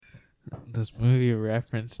This movie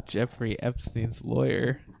referenced Jeffrey Epstein's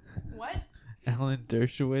lawyer. What? Alan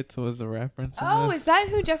Dershowitz was a reference. Oh, is that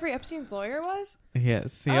who Jeffrey Epstein's lawyer was?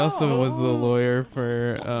 Yes, he also was the lawyer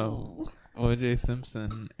for O.J.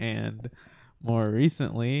 Simpson and more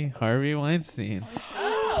recently Harvey Weinstein.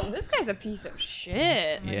 Oh, this guy's a piece of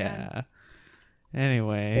shit. Yeah.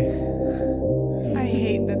 Anyway. I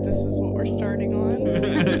hate that this is what we're starting on. I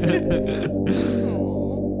love this.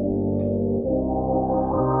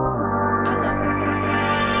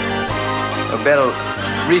 Oh, Beryl,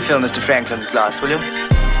 refill Mr. Franklin's glass, will you?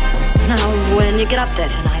 Now, when you get up there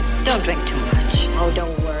tonight, don't drink too much. Oh,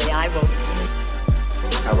 don't worry, I won't.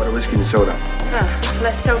 How about a whiskey and soda?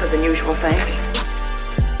 Less soda than usual, thanks.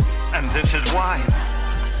 And this is wine.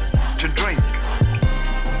 To drink.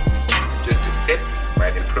 Just a sip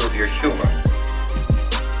might improve your humor.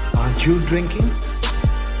 Aren't you drinking?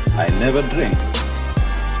 I never drink.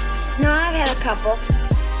 No, I've had a couple.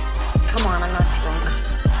 Come on, I'm not drunk.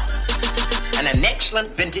 And an excellent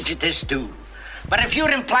vintage it is, too. But if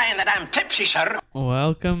you're implying that I'm tipsy, sir...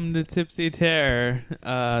 Welcome to Tipsy Terror.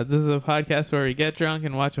 This is a podcast where we get drunk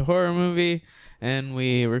and watch a horror movie, and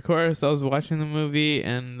we record ourselves watching the movie,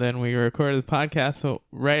 and then we record the podcast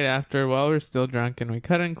right after while we're still drunk, and we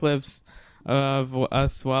cut in clips of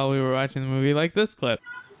us while we were watching the movie, like this clip.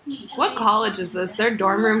 What college is this? Their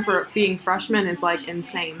dorm room for being freshmen is like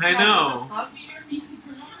insane. I know.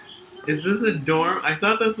 Is this a dorm? I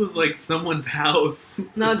thought this was like someone's house.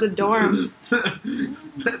 No, it's a dorm.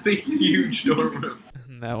 That's a huge dorm room.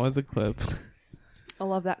 That was a clip. I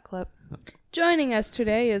love that clip. Joining us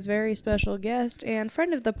today is very special guest and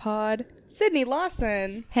friend of the pod, Sydney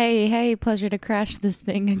Lawson. Hey, pleasure to crash this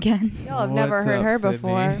thing again. Y'all have never heard her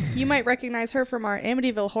before. You might recognize her from our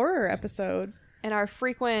Amityville horror episode. And our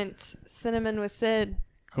frequent Cinnamon with Sid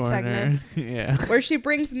Corner. segments. Yeah. Where she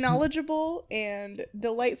brings knowledgeable and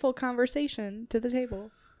delightful conversation to the table.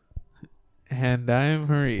 And I'm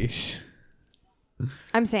Harish.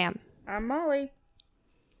 I'm Sam. I'm Molly.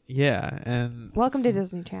 Yeah, and... Welcome to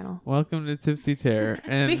Disney Channel. Welcome to Tipsy Terror.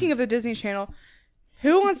 And speaking of the Disney Channel,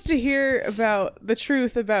 who wants to hear about the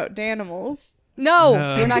truth about Danimals? No,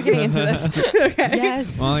 we're not getting into this. Okay.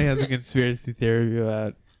 Yes. Molly has a conspiracy theory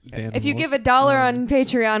about Danimals. If you give $1 on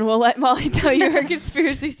Patreon, we'll let Molly tell you her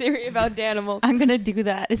conspiracy theory about Danimals. I'm going to do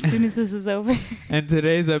that as soon as this is over. And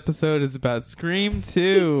today's episode is about Scream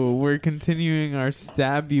 2. We're continuing our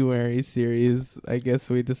Stabuary series. I guess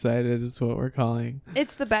we decided is what we're calling.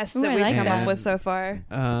 It's the best Ooh, that I we've like come that. up with so far.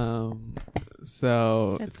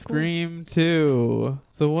 So That's Scream 2.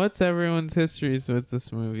 So what's everyone's histories with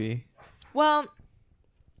this movie? Well,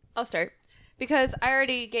 I'll start. Because I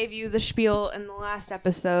already gave you the spiel in the last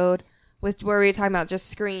episode where we were talking about just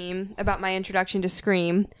Scream, about my introduction to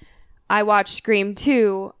Scream. I watched Scream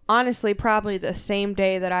 2, honestly, probably the same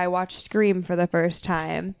day that I watched Scream for the first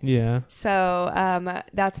time. Yeah. So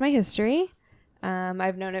that's my history.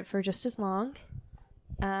 I've known it for just as long.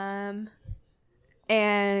 Yeah,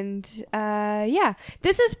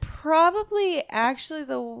 this is probably actually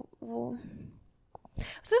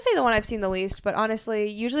I was going to say the one I've seen the least, but honestly,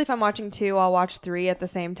 usually if I'm watching 2, I'll watch 3 at the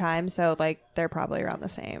same time. So, like, they're probably around the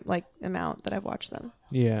same, like, amount that I've watched them.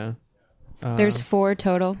 Yeah. There's 4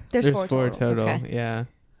 total. There's 4 total. Okay. Yeah.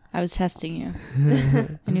 I was testing you.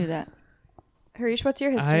 I knew that. Harish, what's your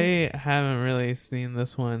history? I haven't really seen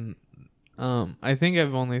this one. I think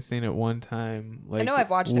I've only seen it one time. Like, I know I've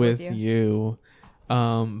watched it with with you.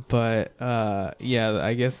 But yeah,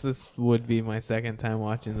 I guess this would be my second time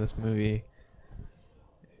watching this movie.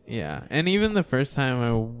 Yeah, and even the first time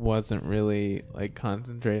I wasn't really like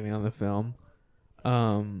concentrating on the film.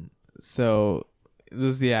 So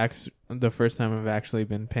this is the first time I've actually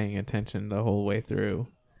been paying attention the whole way through.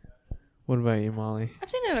 What about you, Molly? I've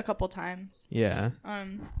seen it a couple times. Yeah.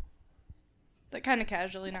 Like kind of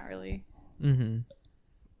casually, not really. Mm-hmm.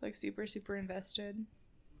 Like super invested.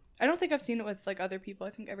 I don't think I've seen it with like other people. I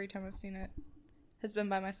think every time I've seen it has been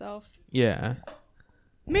by myself. Yeah.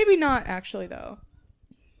 Maybe not actually though.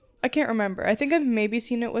 I can't remember. I think I've maybe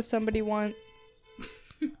seen it with somebody once.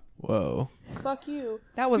 Whoa. Fuck you.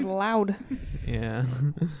 That was loud. Yeah.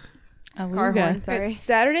 Car horn, sorry. It's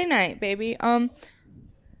Saturday night, baby. I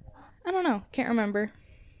don't know. Can't remember.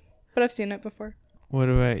 But I've seen it before. What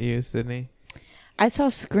about you, Sydney? I saw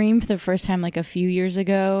Scream for the first time like a few years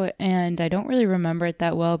ago, and I don't really remember it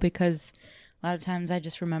that well because a lot of times I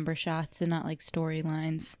just remember shots and not like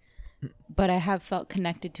storylines. But I have felt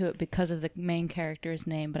connected to it because of the main character's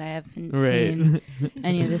name, but I haven't seen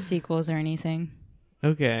any of the sequels or anything.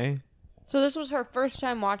 Okay. So this was her first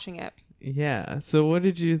time watching it. Yeah. So what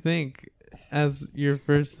did you think? as your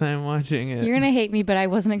first time watching it? You're gonna hate me, but I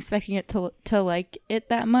wasn't expecting it to like it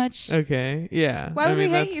that much. Okay, yeah. Why would we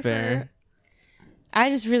hate that's you fair. I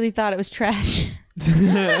just really thought it was trash.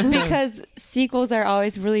 Because sequels are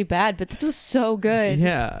always really bad, but this was so good.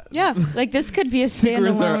 Yeah. Yeah. Like this could be a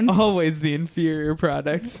Sequels standalone. are always the inferior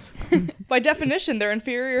products. By definition, they're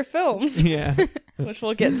inferior films, Yeah. which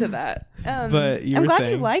we'll get to that. But you I'm were glad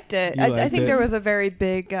saying you liked it. you I liked think it. there was a very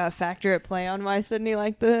big factor at play on why Sydney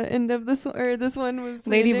liked the end of this one, or this one was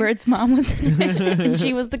Lady landing. Bird's mom was in it, and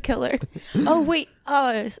she was the killer. Oh wait,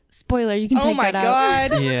 spoiler! You can Oh take my that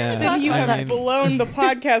out. god. Yeah. Sydney, you I have mean, blown the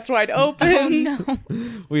podcast wide open. Oh no!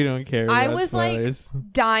 we don't care about I was spoilers.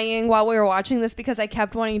 like dying while we were watching this because I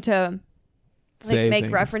kept wanting to Say make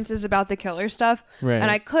things. references about the killer stuff, Right. and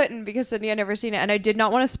I couldn't because Sydney had never seen it, and I did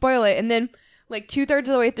not want to spoil it. And then, like 2/3 of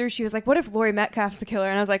the way through, she was like, "What if Laurie Metcalf's the killer?"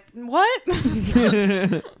 And I was like, "What?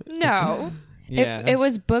 No." Yeah. It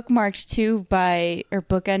was bookmarked too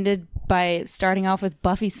bookended by starting off with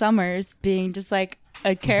Buffy Summers being just like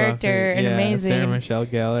a character Buffy, and yeah, amazing, Sarah Michelle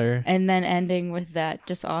Gellar. and then ending with that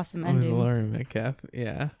just awesome With ending. Laurie Metcalf.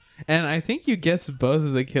 Yeah. And I think you guessed both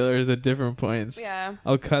of the killers at different points. Yeah.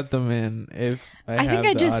 I'll cut them in if I I think have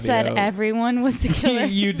I the just said audio. everyone was the killer.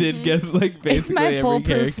 You did guess like basically It's my every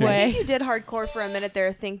foolproof character. I way. think you did hardcore for a minute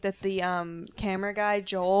there. Think that the camera guy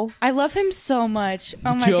Joel. I love him so much.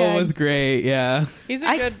 Oh my Joel god, was great. Yeah. He's a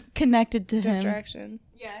I good connected to him. distraction.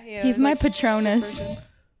 Yeah, he He's my Patronus.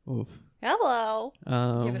 Oof. Hello.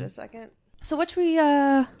 Give it a second. So what should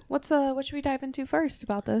we dive into first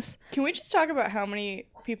about this? Can we just talk about how many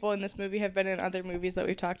people in this movie have been in other movies that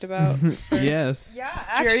we've talked about? Yes.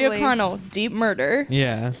 Yeah, Jerry O'Connell, Deep Murder.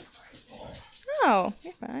 Yeah. Oh,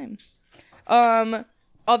 you're fine.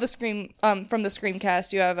 All the Scream, from the Scream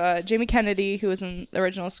cast, you have Jamie Kennedy, who was in the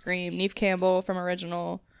original Scream, Neve Campbell from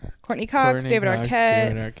original, Courtney Cox, David Arquette.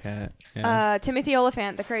 David Arquette. Yeah. Timothy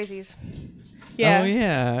Oliphant, The Crazies. Yeah, Oh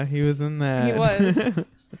yeah, he was in that. he was.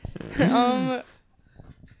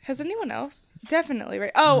 Has anyone else? Definitely,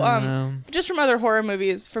 right? Oh, just from other horror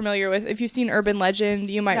movies familiar with. If you've seen Urban Legend,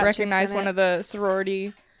 you might Got recognize chicks in one it. of the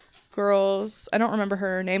sorority girls. I don't remember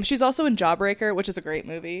her name. She's also in Jawbreaker, which is a great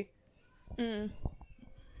movie.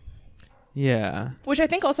 Yeah. Which I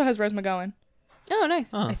think also has Rose McGowan. Oh,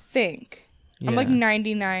 nice. Huh. I think. I'm like Yeah.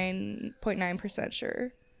 99.9%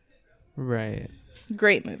 sure. Right.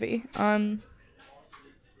 Great movie.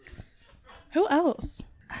 Who else?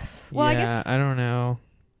 Well, I yeah, guess- I don't know.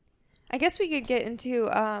 I guess we could get into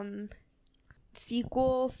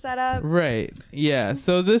sequel setup. Right. Yeah.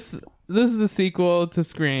 So this is a sequel to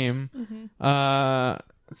Scream.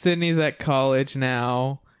 Sydney's at college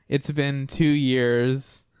now. It's been 2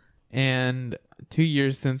 years, and 2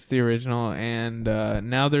 years since the original, and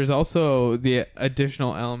now there's also the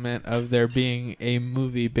additional element of there being a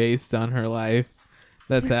movie based on her life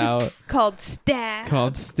that's out Called Stab.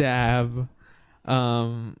 called Stab.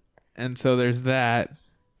 And so there's that.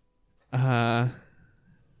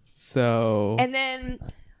 So And then,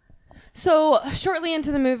 so shortly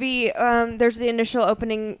into the movie, there's the initial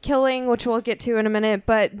opening killing, which we'll get to in a minute.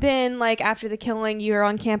 But then, like after the killing, you're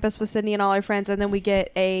on campus with Sydney and all her friends, and then we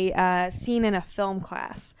get a scene in a film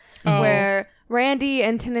class where Randy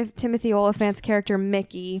and Timothy Oliphant's character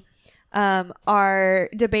Mickey are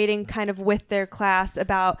debating kind of with their class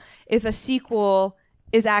about if a sequel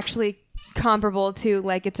is actually comparable to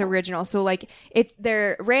like its original. So like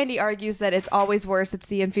Randy argues that it's always worse, it's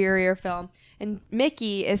the inferior film, and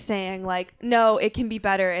Mickey is saying like no, it can be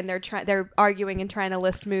better, and they're arguing and trying to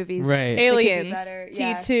list movies. right. It could be Aliens, better,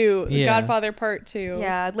 yeah. T2, The Yeah. Godfather Part 2.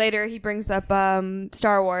 Yeah, later he brings up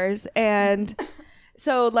Star Wars, and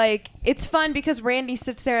so like it's fun because Randy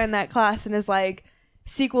sits there in that class and is like,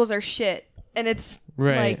 sequels are shit, and it's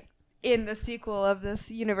Right. like in the sequel of this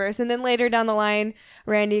universe. And then later down the line,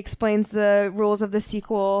 Randy explains the rules of the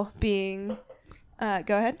sequel being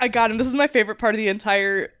go ahead. I got him. This is my favorite part of the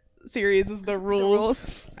entire series is the rules.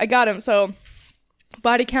 I got him. So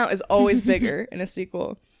body count is always bigger in a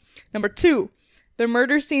sequel. Number 2, the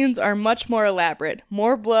murder scenes are much more elaborate.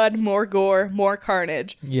 More blood, more gore, more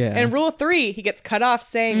carnage. Yeah. And rule 3, he gets cut off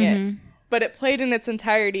saying it. But it played in its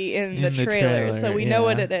entirety in the trailer, so we know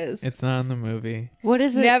what yeah. it is. It's not in the movie. What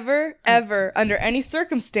is it? Never, ever, under any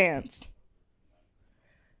circumstance,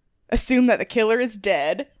 assume that the killer is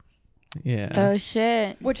dead. Yeah. Oh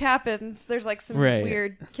shit! Which happens. There's like some Right.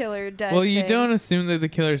 weird killer dead. Well, you thing. don't assume that the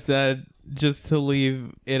killer's dead just to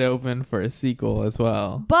leave it open for a sequel as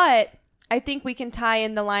well. But I think we can tie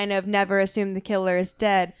in the line of never assume the killer is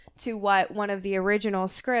dead to what one of the original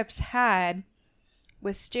scripts had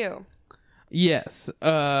with Stu. Yes.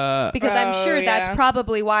 Because I'm Oh, sure yeah. that's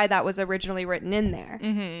probably why that was originally written in there.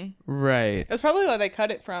 Right. That's probably why they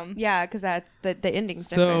cut it from. Yeah, because that's the ending's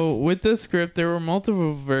So different. with the script, there were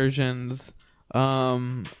multiple versions.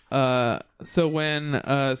 So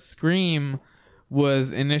when Scream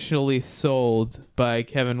was initially sold by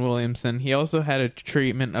Kevin Williamson, he also had a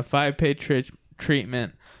 5-page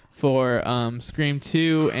treatment for Scream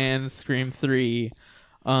 2 and Scream 3,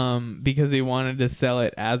 because he wanted to sell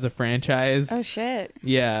it as a franchise. Oh shit!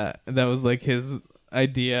 Yeah, that was like his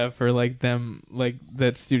idea for like them, like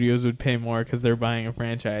that studios would pay more because they're buying a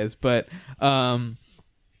franchise. But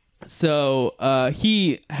so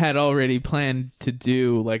he had already planned to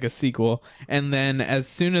do like a sequel, and then as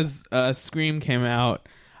soon as Scream came out,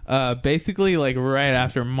 basically like right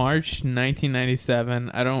after March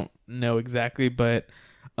 1997, I don't know exactly, but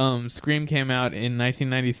Scream came out in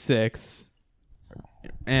 1996,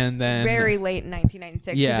 and then Very late in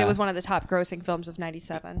 1996, because Yeah. it was one of the top grossing films of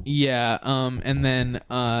 97. Yeah, and then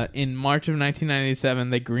in March of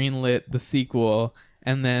 1997, they greenlit the sequel,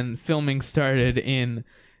 and then filming started in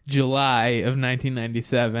July of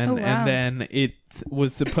 1997, Oh, wow. and then it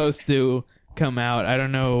was supposed to come out. I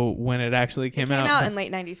don't know when it actually It came came out. out in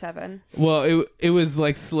late 97. Well, it was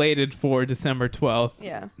like slated for December 12th,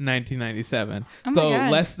 Yeah. 1997. Oh my So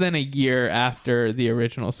God. less than a year after the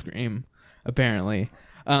original Scream, apparently.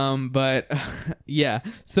 But yeah,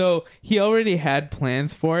 so he already had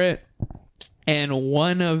plans for it, and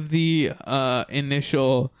one of the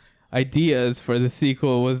initial ideas for the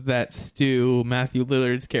sequel was that Stu, Matthew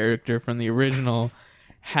Lillard's character from the original,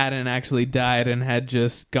 hadn't actually died and had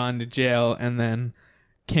just gone to jail and then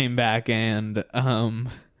came back and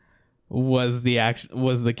was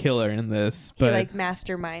the killer in this. He But like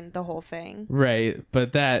masterminded the whole thing. right,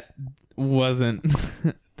 but that wasn't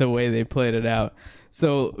the way they played it out.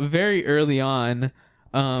 So very early on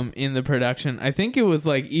in the production, I think it was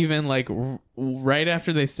like even like right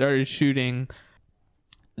after they started shooting,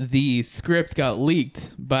 the script got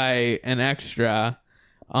leaked by an extra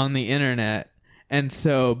on the internet, and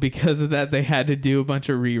so because of that, they had to do a bunch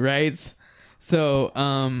of rewrites. So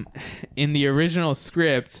in the original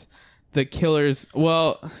script, the killers,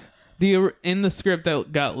 in the script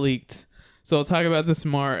that got leaked, so I'll talk about this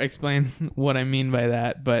more, explain what I mean by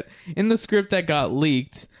that. But in the script that got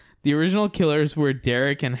leaked, the original killers were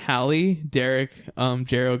Derek and Hallie. Derek,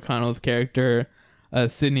 Jerry O'Connell's character,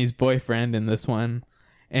 Sydney's boyfriend in this one.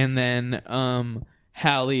 And then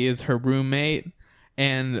Hallie is her roommate.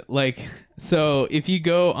 And like, so if you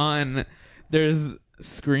go on, there's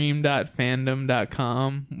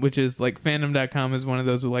scream.fandom.com, which is like, fandom.com is one of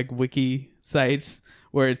those like wiki sites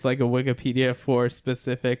where it's like a Wikipedia for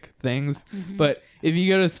specific things. But if you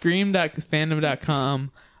go to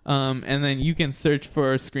scream.fandom.com, and then you can search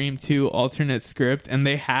for Scream 2 alternate script, and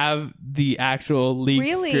they have the actual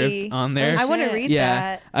leaked script on there. I want to read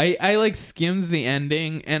that. I like skimmed the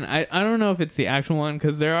ending, and I don't know if it's the actual one,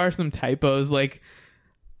 because there are some typos. Like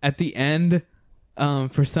at the end,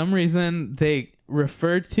 for some reason they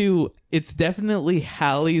refer to, it's definitely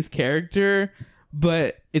Hallie's character,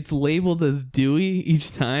 but it's labeled as Dewey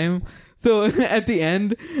each time. So at the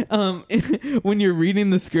end, when you're reading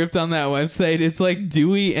the script on that website, it's like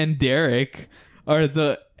Dewey and Derek are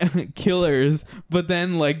the killers, but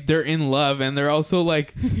then like they're in love, and they're also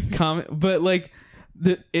like but like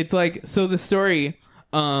it's like, so the story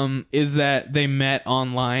is that they met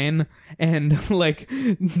online, and like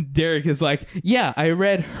Derek is like, yeah, I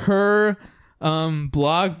read her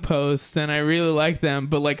blog posts and I really like them,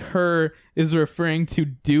 but like her is referring to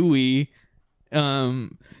Dewey.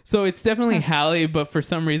 So it's definitely Hallie, but for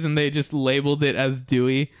some reason they just labeled it as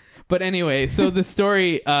Dewey. But anyway, so the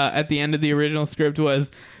story at the end of the original script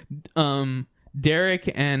was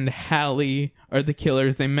Derek and Hallie are the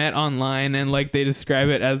killers. They met online, and like they describe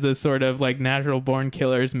it as this sort of like natural born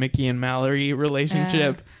killers, Mickey and Mallory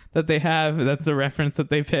relationship that they have. That's the reference that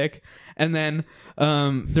they pick. And then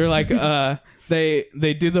they're like they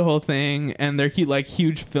do the whole thing, and they're like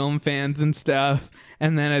huge film fans and stuff.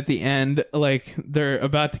 And then at the end, like they're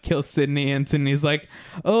about to kill Sydney, and Sydney's like,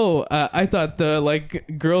 "Oh, I thought the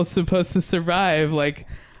like girl's supposed to survive." Like,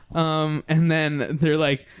 and then they're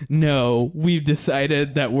like, "No, we've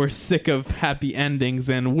decided that we're sick of happy endings,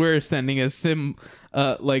 and we're sending a symbol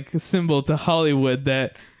to Hollywood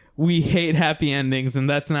that we hate happy endings, and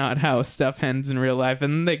that's not how stuff ends in real life."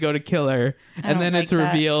 And then they go to kill her, and then it's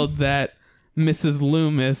revealed that Mrs.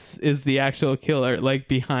 Loomis is the actual killer, like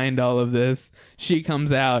behind all of this. She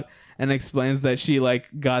comes out and explains that she like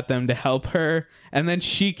got them to help her, and then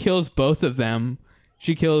she kills both of them.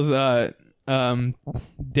 She kills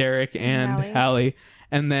Derek and Hallie,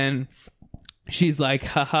 and then she's like,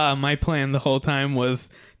 haha, my plan the whole time was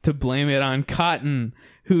to blame it on Cotton,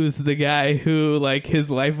 who's the guy who, like, his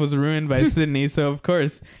life was ruined by Sydney. So, of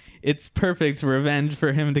course, it's perfect revenge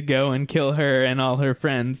for him to go and kill her and all her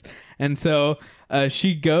friends. And so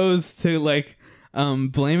she goes to, like,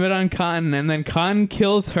 blame it on Cotton, and then Cotton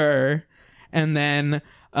kills her, and then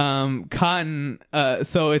Cotton,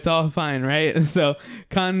 so it's all fine, right? So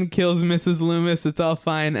Cotton kills Mrs. Loomis, it's all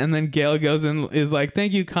fine, and then Gail goes and is like,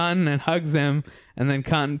 thank you, Cotton, and hugs him, and then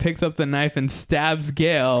Cotton picks up the knife and stabs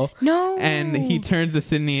Gail. No. And he turns to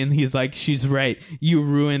Sydney and he's like, she's right, you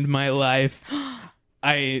ruined my life,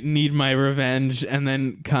 I need my revenge. And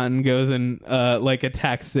then Cotton goes and like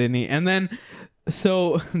attacks Sydney, and then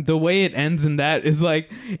so the way it ends in that is like,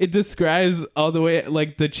 it describes all the way,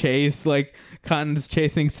 like, the chase, like Cotton's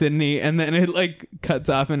chasing Sydney, and then it like cuts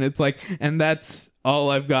off and it's like, and that's all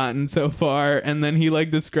I've gotten so far. And then he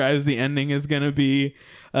like describes the ending is gonna be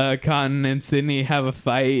Cotton and Sydney have a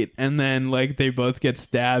fight, and then like they both get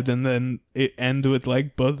stabbed, and then it ends with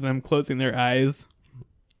like both of them closing their eyes.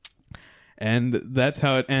 And that's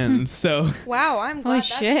how it ends. So wow, I'm glad that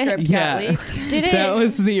shit. script got leaked. Did it? that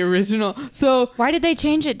was the original. So Why did they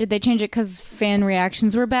change it? Did they change it because fan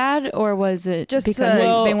reactions were bad, or was it Just because to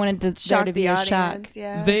they wanted there Shock to be the a audience, shock?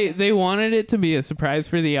 yeah. they wanted it to be a surprise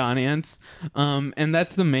for the audience, and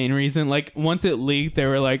that's the main reason. Like, once it leaked, they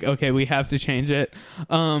were like, okay, we have to change it.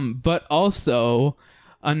 But also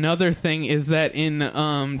another thing is that in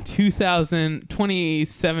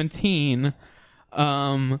 2017,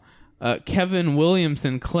 Kevin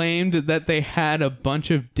Williamson claimed that they had a bunch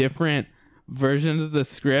of different versions of the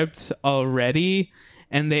script already,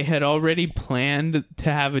 and they had already planned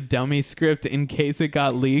to have a dummy script in case it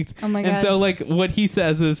got leaked. Oh my God. And so, like, what he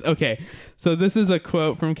says is, okay, so this is a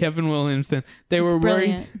quote from Kevin Williamson. They were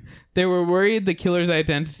brilliant. worried the killer's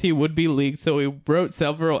identity would be leaked, so we wrote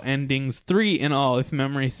several endings, 3 in all, if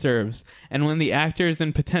memory serves. And when the actors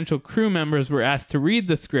and potential crew members were asked to read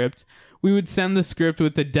the script, we would send the script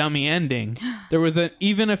with the dummy ending. There was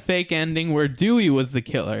even a fake ending where Dewey was the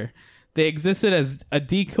killer. They existed as a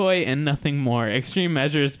decoy and nothing more. Extreme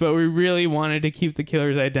measures, but we really wanted to keep the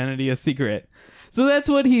killer's identity a secret. So that's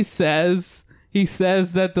what he says. He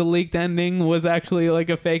says that the leaked ending was actually like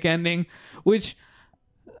a fake ending, which...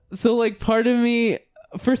 So, like, part of me...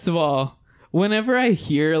 First of all, whenever I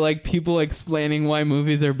hear, like, people explaining why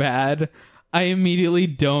movies are bad, I immediately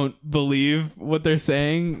don't believe what they're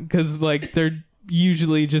saying, because, like, they're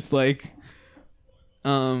usually just, like,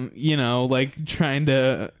 you know, like, trying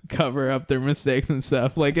to cover up their mistakes and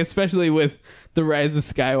stuff. Like, especially with The Rise of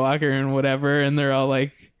Skywalker and whatever, and they're all,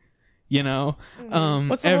 like, you know...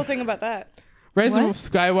 What's the whole thing about that? Rise of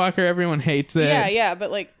Skywalker, everyone hates it. Yeah,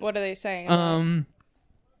 but, like, what are they saying?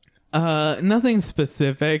 Nothing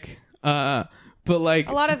specific. But like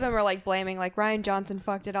a lot of them are like blaming like Rian Johnson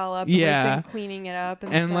fucked it all up. Yeah, and we've been cleaning it up,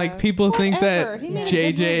 and stuff. like people think that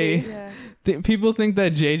JJ, people think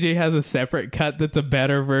that JJ has a separate cut that's a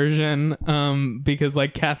better version. Because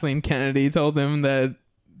like Kathleen Kennedy told him that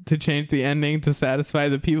to change the ending to satisfy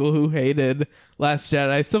the people who hated Last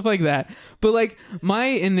Jedi, stuff like that. But like my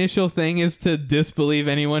initial thing is to disbelieve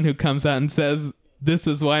anyone who comes out and says this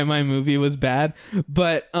is why my movie was bad.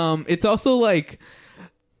 But it's also like,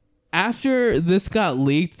 after this got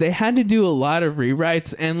leaked, they had to do a lot of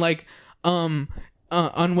rewrites, and like on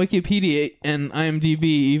Wikipedia and IMDb,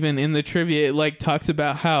 even in the trivia, it like talks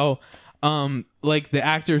about how like the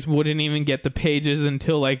actors wouldn't even get the pages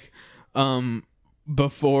until like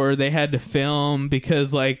before they had to film,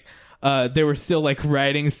 because like they were still like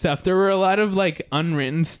writing stuff. There were a lot of like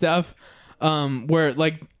unwritten stuff where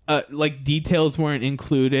like details weren't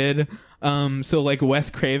included. So like Wes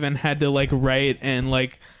Craven had to like write and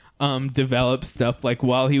like develop stuff like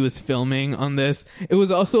while he was filming on this. It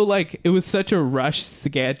was also like, it was such a rush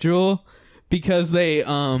schedule because they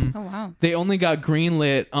they only got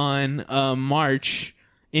greenlit on March,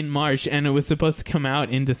 and it was supposed to come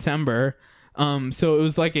out in December. So it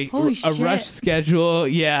was like a rush schedule.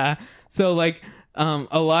 Yeah. So like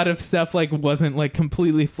a lot of stuff like wasn't like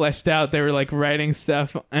completely fleshed out. They were like writing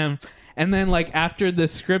stuff, and then like after the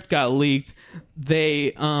script got leaked,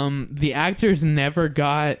 they the actors never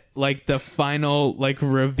got like the final like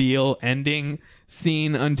reveal ending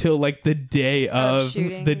scene until like the day of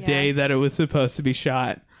shooting, the day that it was supposed to be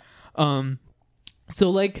shot. So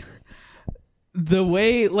like the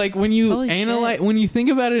way, like when you when you think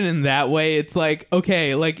about it in that way, it's like,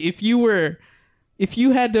 okay, like if you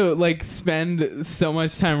had to like spend so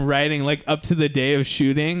much time writing like up to the day of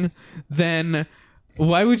shooting, then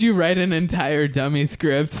why would you write an entire dummy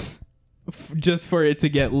script just for it to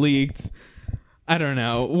get leaked? I don't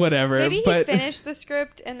know, whatever. Maybe he but finished the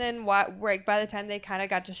script and then by the time they kind of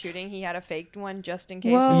got to shooting, he had a faked one just in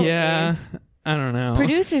case. Well, yeah, I don't know.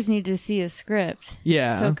 Producers need to see a script.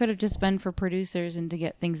 Yeah. So it could have just been for producers and to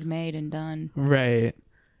get things made and done. Right.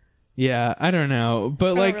 Yeah, I don't know,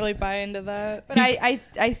 but I like, don't really buy into that. But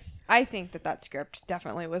I think that script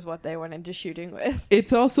definitely was what they went into shooting with.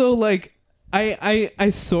 it's also like I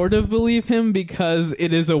sort of believe him because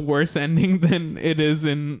it is a worse ending than it is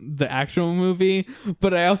in the actual movie,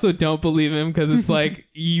 but I also don't believe him because it's like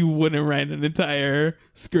you wouldn't write an entire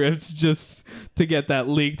script just to get that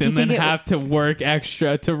leaked and then have to work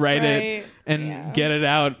extra to write it and get it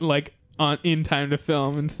out like in time to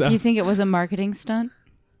film and stuff. Do you think it was a marketing stunt?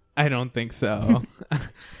 I don't think so.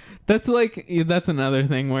 That's another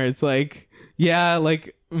thing where it's like, yeah,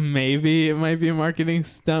 like maybe it might be a marketing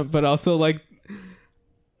stunt, but also like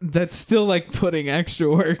that's still like putting extra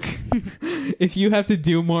work. If you have to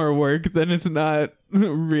do more work, then it's not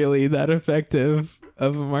really that effective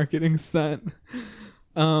of a marketing stunt.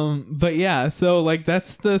 But yeah, so like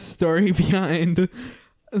that's the story behind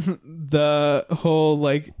the whole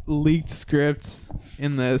like leaked script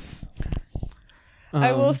in this.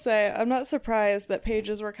 I will say, I'm not surprised that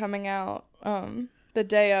pages were coming out the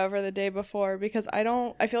day of or the day before, because I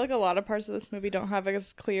feel like a lot of parts of this movie don't have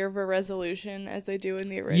as clear of a resolution as they do in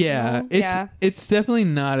the original. Yeah, it's definitely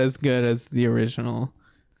not as good as the original,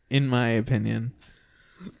 in my opinion.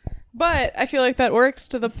 But I feel like that works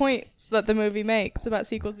to the points that the movie makes about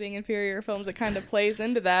sequels being inferior films. It kind of plays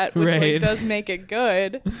into that, which like, does make it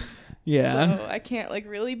good. Yeah. So I can't like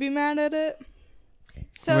really be mad at it.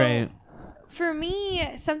 So for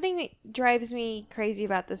me, something that drives me crazy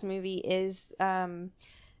about this movie is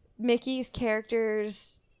Mickey's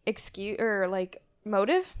character's excuse or like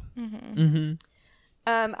motive.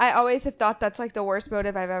 I always have thought that's like the worst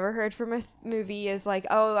motive I've ever heard from a movie is like,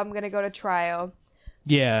 oh, I'm gonna go to trial.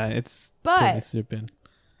 Yeah, it's pretty stupid.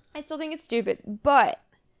 I still think it's stupid, but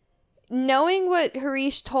knowing what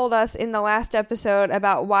Harish told us in the last episode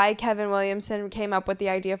about why Kevin Williamson came up with the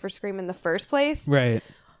idea for Scream in the first place, right?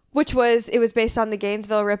 Which was, it was based on the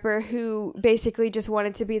Gainesville Ripper, who basically just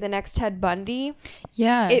wanted to be the next Ted Bundy.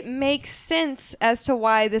 Yeah. It makes sense as to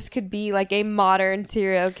why this could be like a modern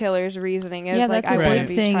serial killer's reasoning. Is like, I want to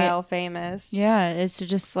be trial famous. Yeah, it's to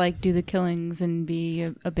just like do the killings and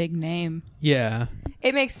be a big name. Yeah.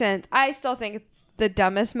 It makes sense. I still think it's the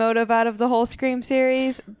dumbest motive out of the whole Scream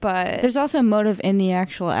series, but there's also motive in the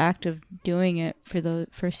actual act of doing it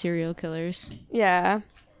for serial killers. Yeah.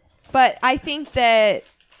 But I think that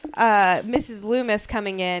Mrs. Loomis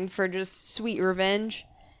coming in for just sweet revenge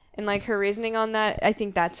and like her reasoning on that, I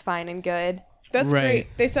think that's fine and good. That's great.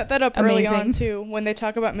 They set that up early on too when they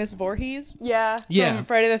talk about Miss Voorhees. Yeah. From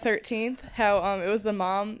Friday the 13th, how it was the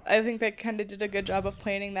mom. I think they kind of did a good job of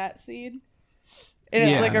planting that seed. And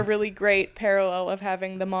it's like a really great parallel of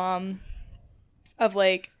having the mom of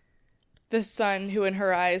like the son who in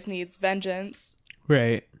her eyes needs vengeance.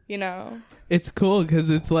 Right. You know? It's cool because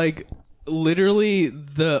it's like literally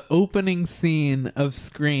the opening scene of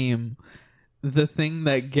Scream, the thing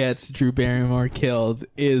that gets Drew Barrymore killed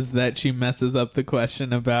is that she messes up the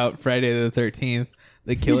question about Friday the 13th,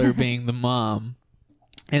 the killer being the mom.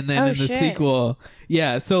 And then in the sequel,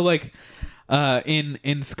 so like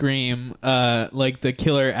in Scream, like the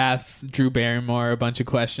killer asks Drew Barrymore a bunch of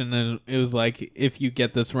questions and it was like, if you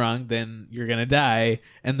get this wrong, then you're gonna die.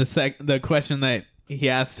 And the question that he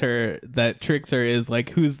asks her that tricks her is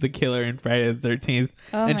like, who's the killer in Friday the 13th?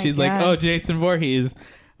 And she's like, oh, Jason Voorhees.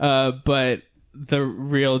 But the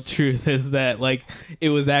real truth is that like it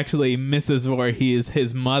was actually Mrs. Voorhees,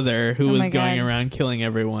 his mother, who was going around killing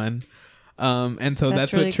everyone. And so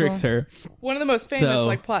that's really what tricks her. One of the most famous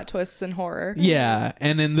like plot twists in horror. Yeah,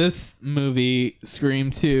 and in this movie,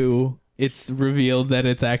 Scream 2, it's revealed that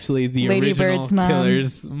it's actually the Lady original Bird's mom.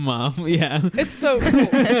 killer's mom. Yeah. It's so cool.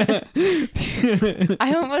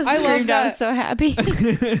 I almost screamed. I was so happy.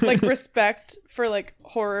 Like respect for like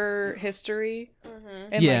horror history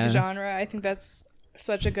and like genre. I think that's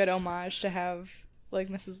such a good homage to have like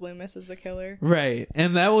Mrs. Loomis as the killer. Right.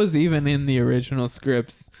 And that was even in the original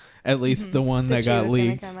scripts, at least the one that got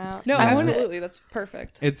leaked. No, absolutely. That's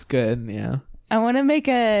perfect. It's good, yeah. I want to make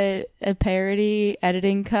a parody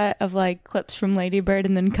editing cut of like clips from Lady Bird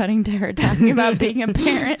and then cutting to her talking about being a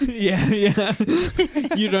parent. Yeah.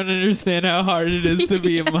 You don't understand how hard it is to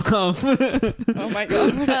be a mom. Oh my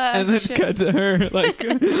god. And then cut to her like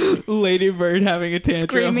Lady Bird having a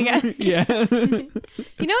tantrum. Screaming at Yeah.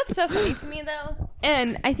 You know what's so funny to me though?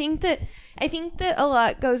 And I think that I think that a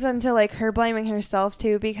lot goes into like her blaming herself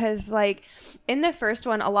too, because like in the first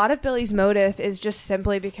one, a lot of Billy's motive is just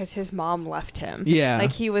simply because his mom left him. Yeah.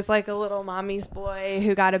 Like he was like a little mommy's boy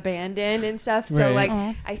who got abandoned and stuff. So Right. like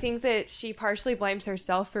Aww. I think that she partially blames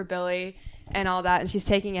herself for Billy and all that, and she's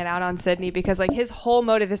taking it out on Sydney because like his whole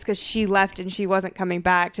motive is because she left and she wasn't coming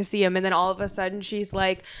back to see him, and then all of a sudden she's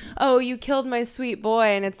like, oh, you killed my sweet boy,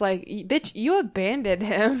 and it's like, bitch, you abandoned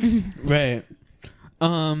him. Right.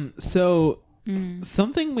 So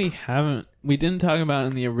something we didn't talk about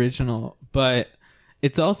in the original, but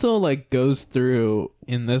it's also like goes through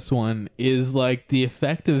in this one is like the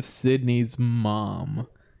effect of Sydney's mom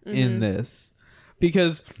in this,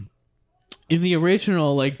 because in the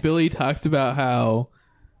original, like Billy talks about how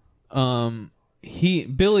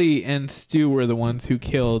Billy and Stu were the ones who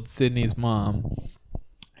killed Sydney's mom,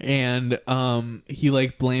 and he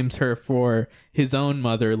like blames her for his own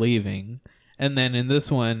mother leaving. And then in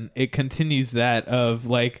this one it continues that of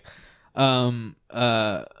like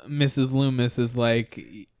Mrs. Loomis is like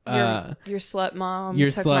Your slut mom.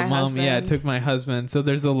 your took slut my mom husband. took my husband. So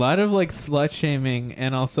there's a lot of like slut shaming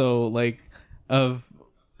and also like of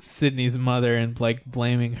Sydney's mother and like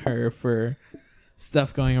blaming her for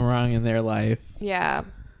stuff going wrong in their life, Yeah.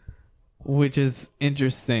 which is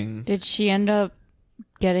interesting. Did she end up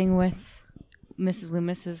getting with Mrs.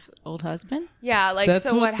 Loomis's old husband? Yeah, like That's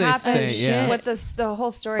so what what they happened, say, yeah. what the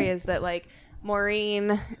whole story is that like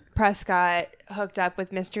Maureen Prescott hooked up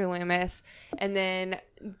with Mr. Loomis, and then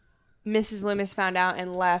Mrs. Loomis found out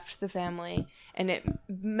and left the family, and it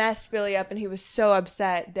messed Billy up, and he was so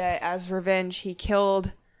upset that as revenge he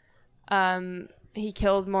killed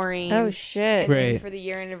Maureen. Oh shit! And then Right. for the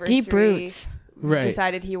year anniversary, Deep roots. Right.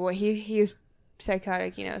 decided he was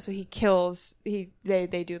psychotic, you know, so he kills. They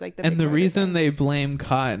do like the And big the murder reason thing. they blame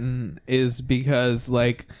Cotton is because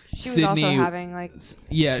like she was Sydney, also having like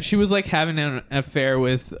she was like having an affair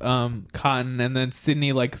with Cotton, and then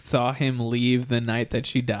Sydney like saw him leave the night that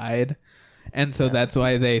she died, and so that's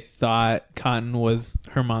why they thought Cotton was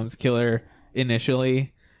her mom's killer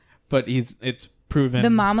initially, but it's proven The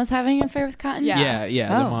mom was having an affair with Cotton. Yeah. the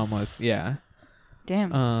Oh. mom was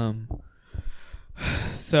Damn.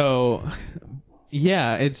 So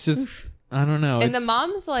yeah, it's just I don't know. And the It's-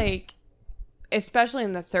 mom's like, especially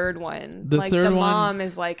in the third one, The like third the one mom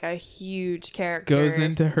is like a huge character. goes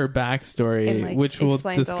into her backstory, And, like, which we'll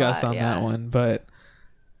explains a discuss lot, on yeah. that one. But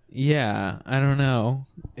yeah, I don't know.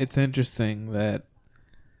 It's interesting that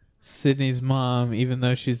Sydney's mom, even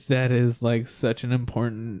though she's dead, is like such an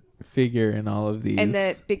important figure in all of these. and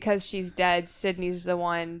that because she's dead, Sydney's the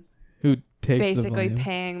one who takes basically the blame.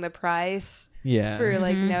 paying the price Yeah, for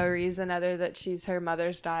like no reason other that she's her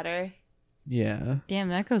mother's daughter. yeah, Damn,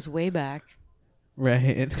 that goes way back.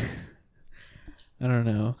 right. I don't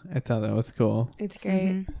know. I thought that was cool. It's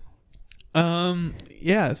great.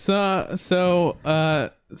 Yeah,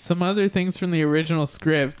 so some other things from the original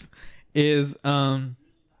script is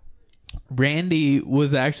Randy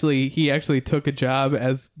was actually took a job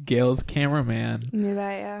as Gail's cameraman. Knew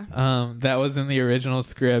that, yeah. That was in the original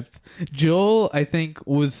script. Joel, I think,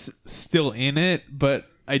 was still in it, but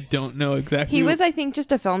I don't know exactly. He was, I think,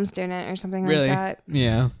 just a film student or something really, like that.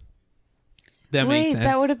 yeah. That makes Wait, sense.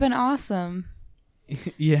 that would have been awesome.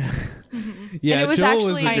 yeah, yeah. And it was Joel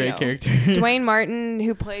actually- was a I great know. character. Dwayne Martin,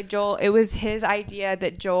 who played Joel, it was his idea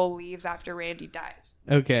that Joel leaves after Randy dies.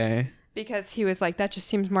 Okay. Because he was like, that just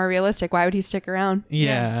seems more realistic. Why would he stick around?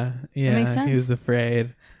 Yeah, yeah. makes sense. He was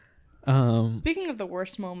afraid. Speaking of the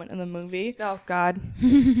worst moment in the movie, Oh, God.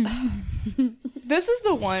 this is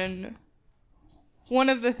the one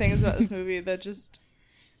of the things about this movie that just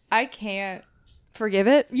I can't. Forgive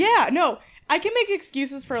it? Yeah, no. I can make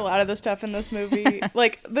excuses for a lot of the stuff in this movie.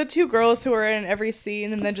 Like the two girls who are in every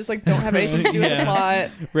scene and then just like don't have anything to do with the Yeah.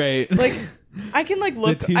 plot. Right. Like I can like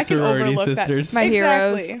look two I can sorority overlook sisters. that. My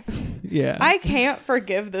Exactly. yeah. I can't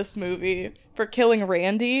forgive this movie for killing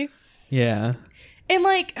Randy. yeah. And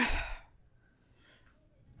like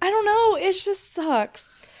I don't know, it just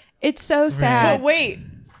sucks. It's so But sad. wait,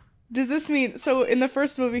 does this mean so in the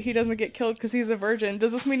first movie he doesn't get killed because he's a virgin?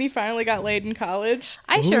 Does this mean he finally got laid in college?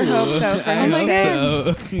 I sure hope so for I his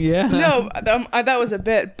hope sake. so. Yeah. No, that was a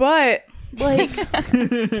bit, but like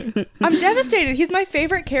I'm devastated. He's my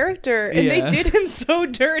favorite character, and Yeah. they did him so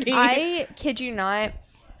dirty. I kid you not.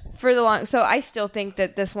 So I still think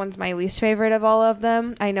that this one's my least favorite of all of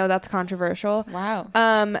them. I know that's controversial. Wow.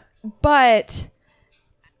 But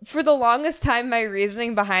for the longest time, my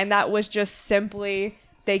reasoning behind that was just simply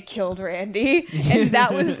they killed Randy. And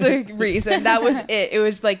that was the reason. That was it. It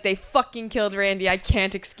was like they fucking killed Randy. I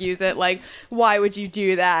can't excuse it. Like, why would you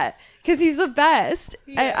do that? Because he's the best.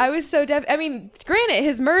 I was so I mean, granted,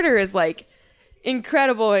 his murder is like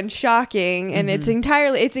incredible and shocking, and it's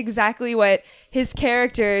exactly what his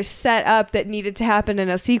character set up that needed to happen in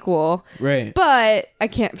a sequel. Right. But I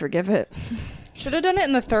can't forgive it. Should have done it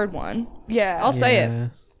in the third one. Yeah. I'll say it.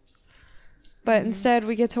 But instead,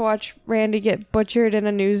 we get to watch Randy get butchered in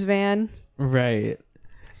a news van. Right.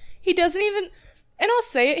 He doesn't even... And I'll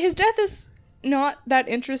say it, his death is not that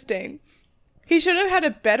interesting. He should have had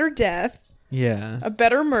a better death. Yeah. A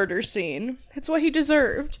better murder scene. It's what he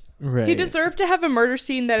deserved. Right. He deserved to have a murder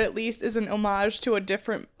scene that at least is an homage to a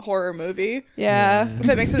different horror movie. Yeah. If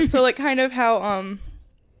that makes sense. So, like, kind of how,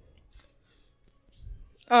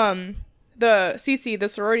 the Cece, the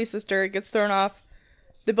sorority sister, gets thrown off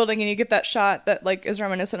the building, and you get that shot that, like, is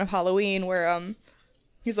reminiscent of Halloween, where,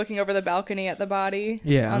 he's looking over the balcony at the body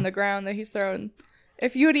on the ground that he's thrown.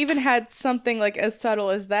 If you had even had something, like, as subtle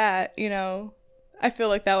as that, you know, I feel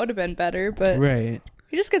like that would have been better, but... Right.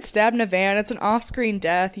 You just get stabbed in a van. It's an off-screen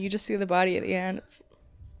death. You just see the body at the end. It's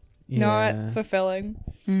not fulfilling.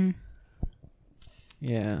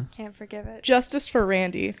 Yeah. Can't forgive it. Justice for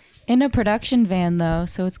Randy. In a production van, though,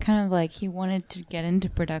 so it's kind of like he wanted to get into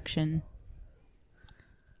production.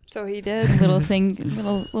 So he did. Little thing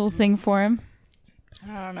for him.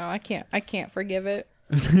 I don't know. I can't forgive it.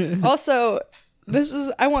 Also,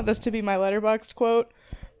 I want this to be my Letterboxd quote.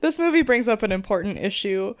 This movie brings up an important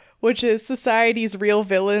issue, which is society's real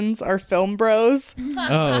villains are film bros.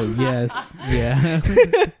 Oh, yes.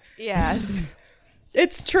 Yeah. Yes.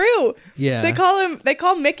 It's true. Yeah. They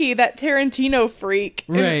call Mickey that Tarantino freak.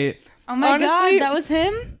 And Right. Oh my honestly, god, that was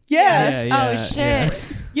him? Yeah. Oh shit. Yeah.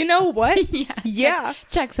 You know what? Yeah.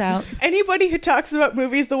 Checks out. Anybody who talks about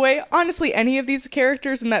movies the way, honestly, any of these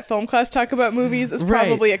characters in that film class talk about movies is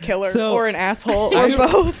probably a killer or an asshole or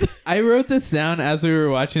both. I wrote this down as we were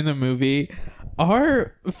watching the movie.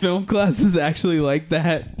 Our film class is actually like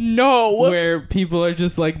that. No. Where people are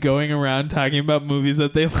just like going around talking about movies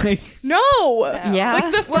that they like. No. Yeah. Like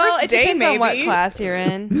the first Well, it day, depends maybe. on what class you're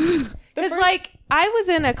in. Because, like, I was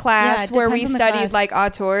in a class Yeah, it where we depends on the studied, class. like,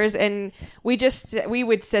 auteurs, and we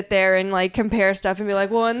would sit there and, like, compare stuff and be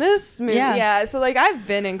like, well, in this movie, yeah. So, like, I've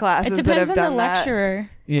been in classes It that have depends on done the lecturer.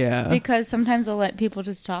 Yeah. Because sometimes they'll let people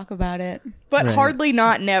just talk about it. But Right. hardly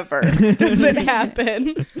not never does it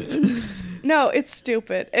happen. No, it's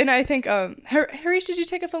stupid. And I think, Harish, did you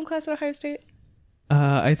take a film class at Ohio State?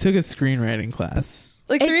 I took a screenwriting class.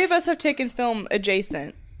 Like, 3 of us have taken film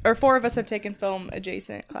adjacent. Or 4 of us have taken film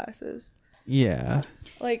adjacent classes. Yeah.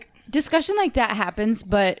 Like, Discussion like that happens,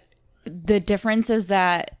 but the difference is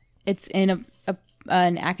that it's in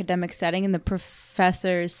an academic setting, and the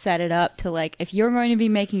professors set it up to, like, if you're going to be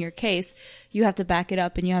making your case, you have to back it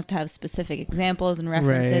up, and you have to have specific examples and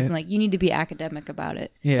references, Right. and, like, you need to be academic about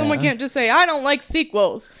it. Yeah. someone can't just say, I don't like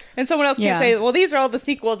sequels. And someone else can't Yeah. say, well, these are all the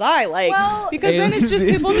sequels I like. Well, because then it's just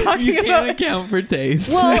people talking you about... can't account for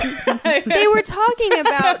taste. Well, they were talking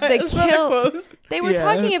about the It's not a kill. quote. They were Yeah.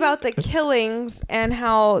 talking about the killings and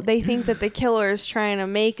how they think that the killer is trying to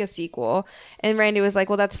make a sequel. And Randy was like,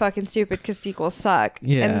 well, that's fucking stupid because sequels suck.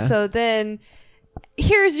 Yeah. And so then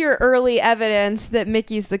here's your early evidence that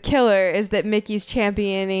Mickey's the killer is that Mickey's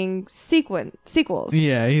championing sequels.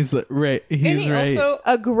 Yeah, he's right. He's And he right. also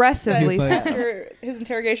Aggressively He's like- so. after his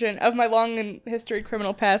interrogation of my long and historied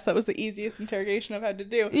criminal past, that was the easiest interrogation I've had to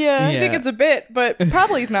do. Yeah. I think it's a bit, but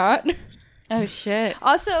probably not. Oh, shit.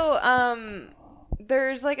 Also,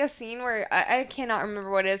 there's like a scene where I cannot remember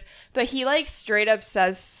what it is, but he like straight up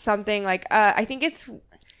says something like, I think it's,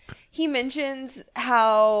 he mentions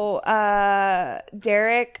how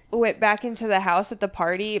Derek went back into the house at the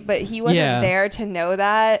party, but he wasn't there to know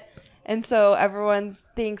that. And so everyone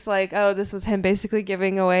thinks like, oh, this was him basically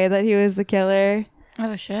giving away that he was the killer.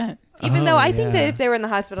 Oh, shit. Even though I think that yeah. if they were in the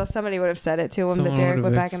hospital, somebody would have said it to him Someone that Derek would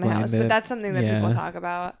went have back in the explained house. it. But that's something that Yeah. people talk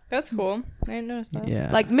about. That's cool. I didn't notice that. Yeah.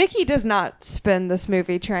 Like, Mickey does not spend this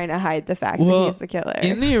movie trying to hide the fact that Well, he's the killer.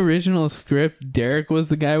 in the original script, Derek was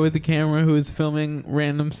the guy with the camera who was filming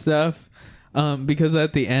random stuff. Because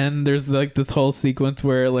at the end, there's like this whole sequence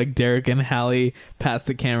where like Derek and Hallie pass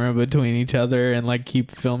the camera between each other and like keep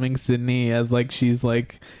filming Sydney as like she's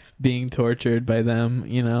like being tortured by them,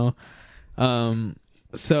 you know.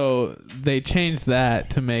 So they changed that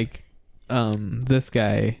to make this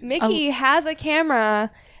guy. Mickey has a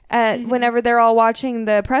camera at whenever they're all watching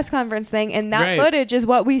the press conference thing, and that Right. footage is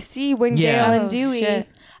what we see when Yeah. Gail and Oh, Dewey. shit.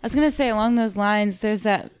 I was gonna say along those lines, there's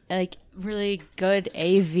that like really good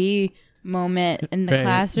AV moment in the Right.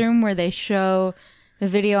 classroom where they show the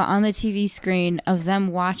video on the TV screen of them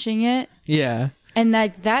watching it, Yeah. and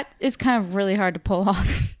that is kind of really hard to pull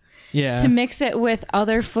off Yeah. to mix it with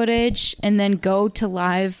other footage and then go to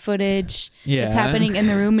live footage. Yeah. It's happening in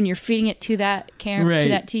the room and you're feeding it to that camera, Right. to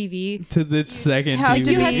that TV. To the second How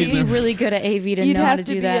TV. You have to in be the- really good at AV to You'd know how have to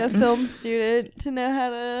to do be that. a film student to know how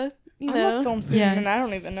to, I'm a film student Yeah. and I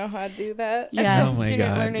don't even know how to do that. Yeah. a film Oh my student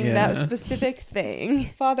God, learning yeah. that specific thing.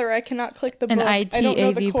 Father, I cannot click the An book. IT I don't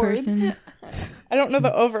know the AV chords. person. I don't know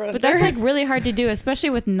the over. But that's like really hard to do, especially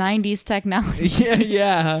with 90s technology. Yeah,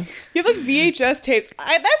 yeah. you have like VHS tapes.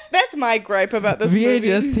 That's my gripe about this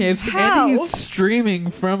VHS movie. tapes, How? and he's streaming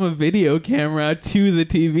from a video camera to the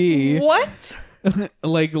TV. What?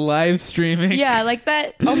 Like live streaming. Yeah, like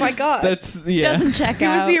that Oh my god. That's, yeah. doesn't check he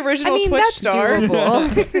was out. the original I mean, Twitch that's star.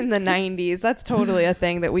 doable in the 90s. That's totally a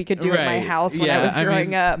thing that we could do at my Right. house when Yeah, I was growing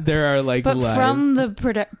mean, up. There are like But live. from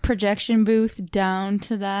the projection booth down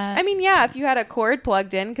to that. I mean, yeah, if you had a cord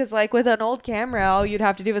plugged in, because like with an old camera, all you'd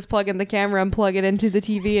have to do was plug in the camera and plug it into the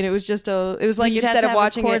TV, and it was just it was like you'd have instead to of have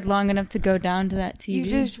watching a cord it, long enough to go down to that TV. you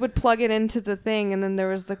just would plug it into the thing, and then there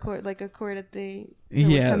was the cord, like a cord at the. that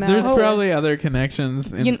would Yeah, come there's out. probably other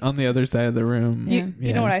connections You- on the other side of the room. You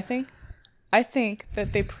Yeah. know what I think? I think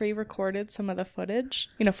that they pre-recorded some of the footage,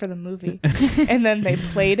 for the movie, and then they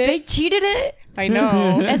played They it. cheated it. I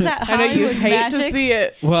know. Is that I know you Hollywood hate to magic? see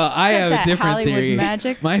it. Well, I Got have a that different Hollywood theory.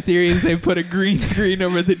 magic. My theory is they put a green screen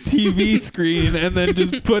over the TV screen and then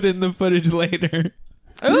just put in the footage later.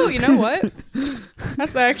 Oh, you know what?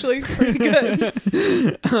 That's actually pretty good.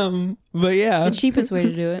 But yeah. The cheapest way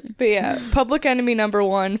to do it. But yeah, Public Enemy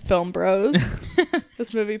 #1, Film Bros.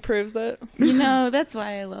 This movie proves it. That's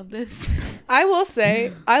why I love this. I will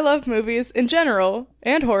say, I love movies in general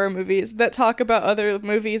and horror movies that talk about other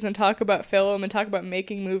movies and talk about film and talk about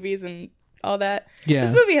making movies and all that. Yeah.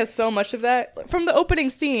 This movie has so much of that. From the opening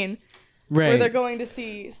scene, where they're Right. going to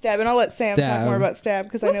see Stab, and I'll let Sam talk Stab. more about Stab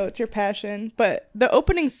because I know it's your passion. But the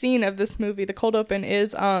opening scene of this movie, the cold open,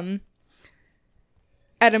 is at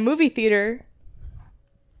a movie theater,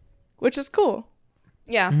 which is cool.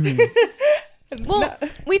 Yeah. Well,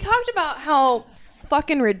 we talked about how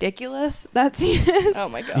fucking ridiculous that scene is. Oh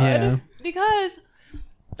my god. Yeah. Because,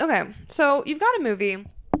 okay, so you've got a movie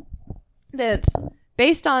that's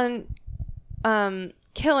based on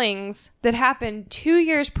killings that happened 2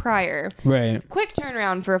 years prior. Right. Quick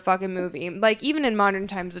turnaround for a fucking movie. Like, even in modern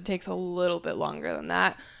times, it takes a little bit longer than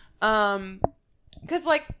that. Because,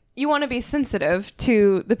 like, you want to be sensitive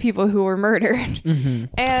to the people who were murdered. Mm-hmm.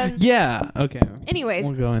 And Yeah. Okay. anyways,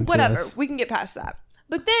 We'll go into whatever. this. We can get past that.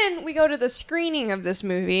 But then we go to the screening of this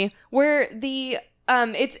movie where the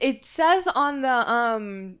it says on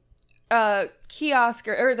the kiosk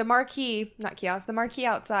or the marquee, not kiosk, the marquee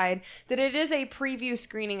outside that it is a preview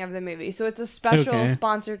screening of the movie. So it's a special Okay.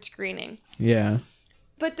 sponsored screening. Yeah.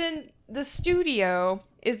 But then the studio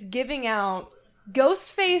is giving out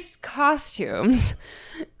ghost face costumes,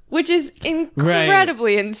 which is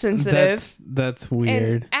incredibly insensitive That's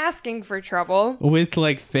weird. and asking for trouble. With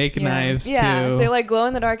like fake knives Yeah, too. they like glow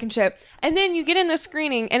in the dark and shit. And then you get in the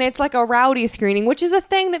screening and it's like a rowdy screening, which is a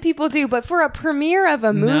thing that people do. But for a premiere of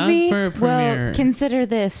a movie, Not for a premiere. Well, consider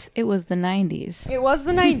this. It was the 90s. it was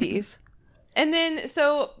the 90s. And then,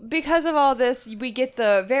 so because of all this, we get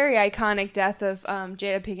the very iconic death of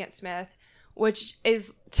Jada Pinkett Smith, which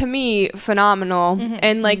is to me phenomenal.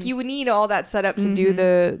 And like you would need all that set up to do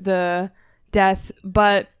the death,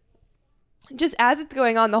 but just as it's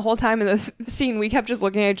going on the whole time in the scene, we kept just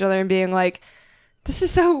looking at each other and being like, this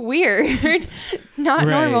is so weird. Not Right.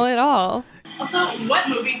 normal at all. Also, what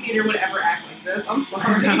movie theater would ever act like this? I'm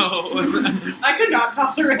sorry. I could not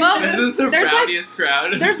tolerate Well, this. This is the There's, like- rowdiest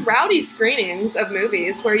crowd. There's rowdy screenings of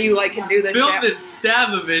movies where you like can do this Filmed shit. in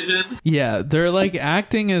Stabuary. Yeah, they're like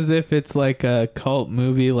acting as if it's like a cult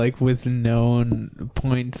movie, like with known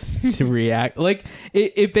points to react. Like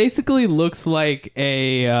it basically looks like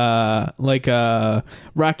a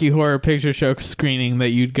Rocky Horror Picture Show screening that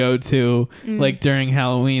you'd go to like during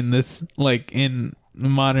Halloween. This like in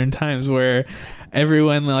modern times where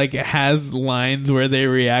everyone like has lines where they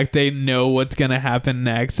react, they know what's gonna happen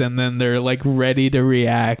next, and then they're like ready to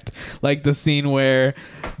react. Like the scene where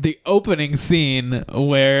the opening scene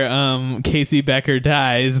where Casey Becker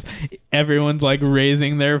dies, everyone's like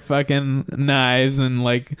raising their fucking knives and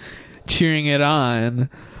like cheering it on.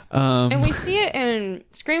 And we see it in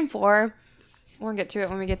Scream 4. We'll get to it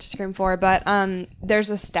when we get to Scream 4, but there's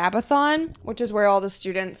a Stabathon, which is where all the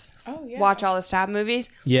students watch all the Stab movies.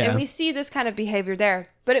 Yeah. And we see this kind of behavior there,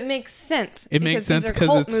 but it makes sense. It makes sense these are because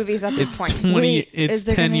cult it's movies at this it's point. 20 Wait, it's is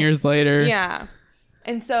there 10 gonna- years later. Yeah.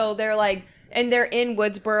 And so they're like, and they're in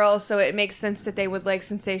Woodsboro, so it makes sense that they would like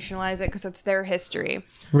sensationalize it because it's their history.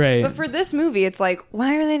 Right. But for this movie, it's like,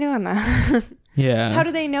 why are they doing that? Yeah. How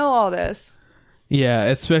do they know all this? Yeah,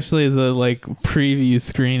 especially the like preview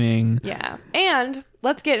screening. Yeah. And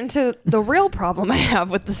let's get into the real problem I have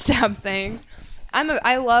with the stab things.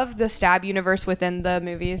 I love the stab universe within the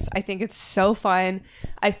movies. I think it's so fun.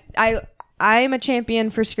 I'm a champion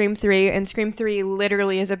for Scream 3, and Scream 3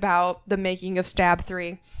 literally is about the making of Stab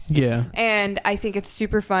 3. Yeah. And I think it's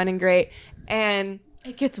super fun and great. And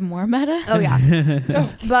it gets more meta. Oh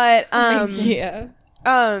yeah. But yeah.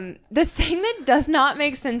 The thing that does not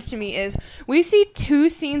make sense to me is we see 2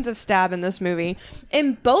 scenes of stab in this movie,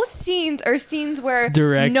 and both scenes are scenes where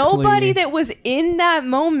nobody that was in that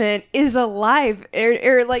moment is alive,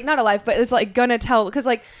 or like not alive, but is like gonna tell, because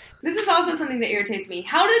like this is also something that irritates me.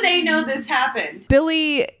 How do they know this happened?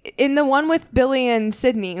 Billy, in the one with Billy and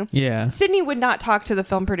Sydney, Sydney would not talk to the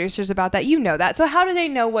film producers about that. You know that. So how do they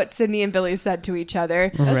know what Sydney and Billy said to each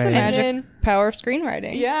other? That's the magic power of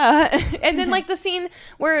screenwriting. Yeah. And then like the scene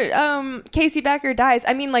where Casey Becker dies,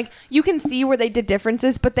 I mean, like you can see where they did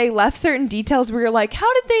differences, but they left certain details where you're like,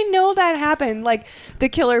 how did they know that happened? Like the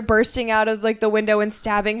killer bursting out of like the window and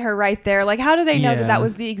stabbing her right there. Like how do they know that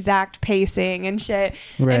was the exact pacing and shit?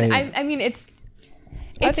 Right. And I mean, it's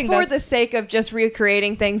for the sake of just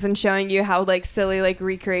recreating things and showing you how like silly like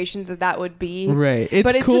recreations of that would be. Right.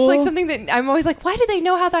 But it's just like something that I'm always like, why do they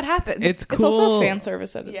know how that happens? It's cool. It's also fan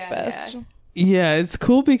service at its best. Yeah, it's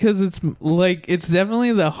cool because it's like it's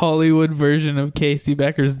definitely the Hollywood version of Casey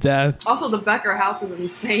Becker's death. Also, the Becker house is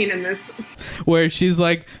insane in this. Where she's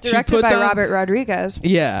like directed by Robert Rodriguez.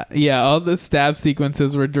 Yeah. All the stab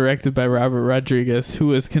sequences were directed by Robert Rodriguez, who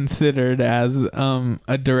was considered as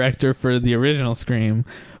a director for the original Scream.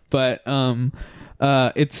 But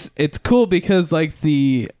it's cool because like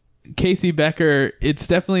the Casey Becker, it's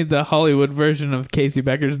definitely the Hollywood version of Casey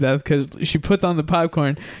Becker's death, because she puts on the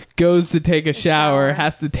popcorn, goes to take a shower,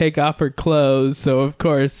 has to take off her clothes, so of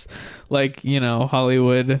course, like, you know,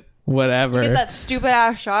 Hollywood whatever. You get that stupid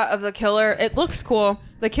ass shot of the killer. It looks cool,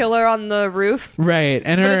 the killer on the roof, right?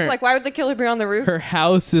 And but it's like, why would the killer be on the roof? Her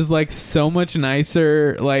house is like so much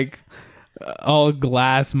nicer, like all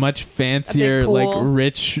glass, much fancier, like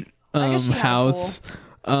rich house,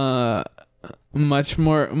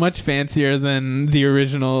 much fancier than the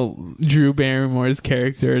original Drew Barrymore's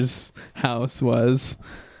character's house was.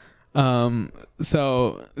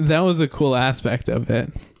 So that was a cool aspect of it.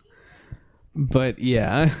 But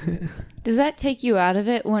yeah. Does that take you out of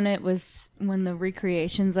it when the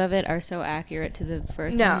recreations of it are so accurate to the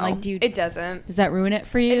first no, one? Like, it doesn't. Does that ruin it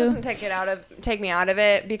for you? It doesn't take me out of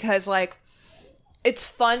it, because like it's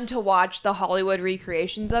fun to watch the Hollywood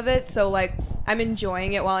recreations of it. So like I'm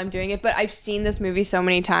enjoying it while I'm doing it, but I've seen this movie so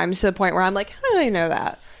many times to the point where I'm like, how did I know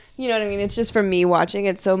that? You know what I mean? It's just from me watching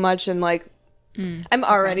it so much, and like I'm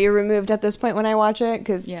already removed at this point when I watch it,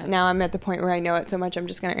 because now I'm at the point where I know it so much I'm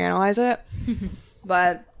just going to analyze it.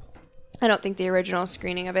 But I don't think the original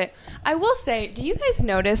screening of it. I will say, do you guys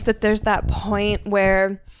notice that there's that point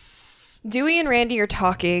where Dewey and Randy are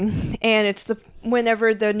talking, and it's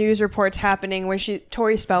whenever the news report's happening where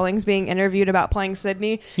Tori Spelling's being interviewed about playing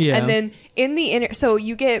Sydney. Yeah. And then in the so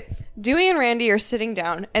you get Dewey and Randy are sitting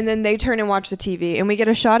down, and then they turn and watch the TV, and we get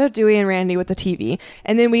a shot of Dewey and Randy with the TV,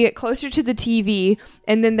 and then we get closer to the TV,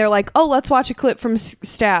 and then they're like, oh, let's watch a clip from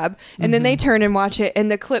Stab, and then they turn and watch it,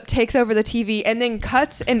 and the clip takes over the TV and then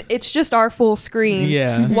cuts, and it's just our full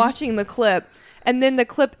screen watching the clip. And then the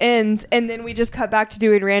clip ends, and then we just cut back to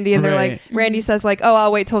Dewey and Randy, and they're like, Randy says like, oh,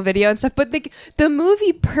 I'll wait till video and stuff. But the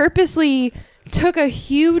movie purposely took a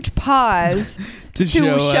huge pause to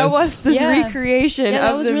show us this recreation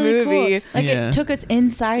of the really movie. Cool. Like it took us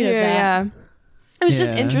inside of that. Yeah. It was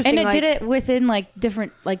just interesting. And it did it within like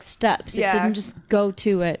different like steps. It didn't just go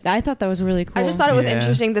to it. I thought that was really cool. I just thought it was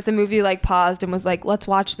interesting that the movie like paused and was like, let's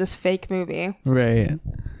watch this fake movie. Right.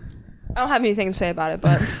 I don't have anything to say about it,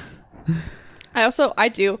 but... I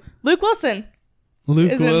do. Luke Wilson.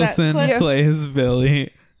 Luke Wilson plays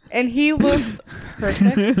Billy. And he looks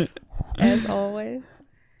perfect, as always.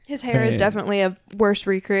 His hair is definitely a worse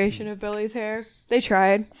recreation of Billy's hair. They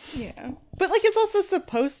tried. Yeah. But, like, it's also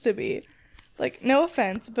supposed to be. Like, no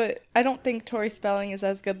offense, but I don't think Tori Spelling is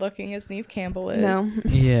as good looking as Neve Campbell is. No.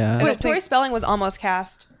 Yeah. Wait, Tori Spelling was almost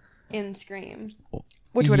cast in Scream,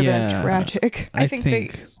 which would have been tragic. I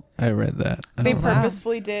think I read that. They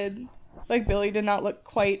purposefully did. Like, Billy did not look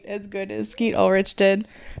quite as good as Skeet Ulrich did.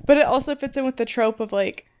 But it also fits in with the trope of,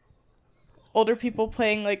 like, older people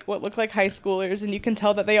playing, like, what look like high schoolers. And you can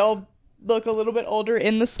tell that they all look a little bit older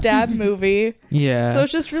in the Stab movie. Yeah. So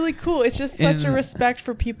it's just really cool. It's just such a respect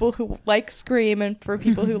for people who like Scream and for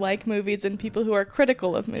people who like movies and people who are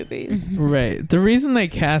critical of movies. Right. The reason they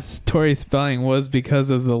cast Tori Spelling was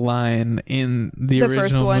because of the line in the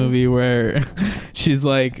original movie where she's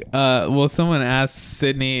like, well, someone asked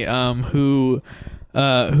Sydney who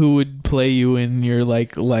would play you in your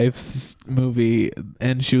like life's movie,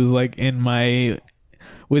 and she was like,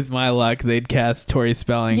 with my luck, they'd cast Tori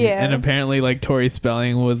Spelling. Yeah. And apparently, like, Tori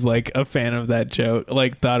Spelling was, like, a fan of that joke.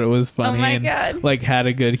 Like, thought it was funny. and God. like, had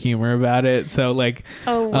a good humor about it. So, like,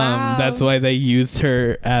 Oh, wow. that's why they used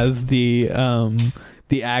her as the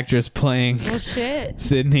actress playing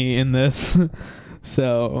Sydney in this.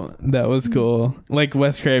 So, that was cool. Like,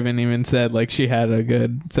 Wes Craven even said, like, she had a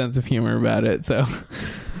good sense of humor about it. So,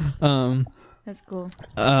 That's cool.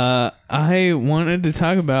 I wanted to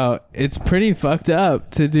talk about, it's pretty fucked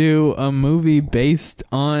up to do a movie based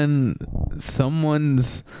on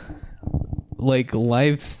someone's like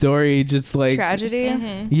life story, just like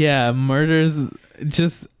tragedy. Yeah, murders,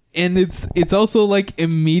 just, and it's also like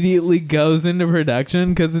immediately goes into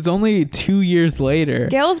production because it's only 2 years later.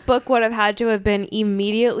 Gail's book would have had to have been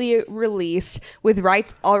immediately released with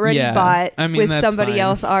rights already bought, I mean, with that's somebody fine.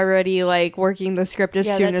 else already like working the script as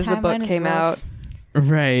soon as the book came out.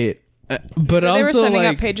 Right. But they also were sending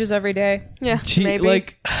like out pages every day. Yeah, maybe.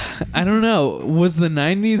 like, I don't know, was the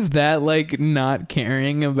 90s that like not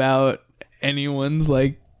caring about anyone's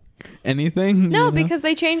like anything? No, you know? because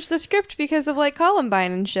they changed the script because of like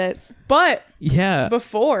Columbine and shit. But yeah,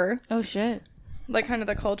 before, oh shit, like kind of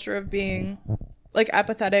the culture of being like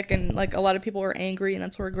apathetic and like a lot of people were angry, and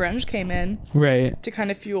that's where grunge came in, right, to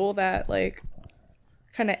kind of fuel that like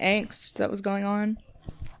kind of angst that was going on.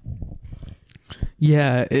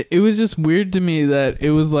 Yeah, it was just weird to me that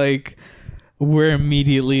it was like we're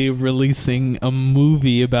immediately releasing a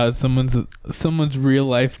movie about someone's real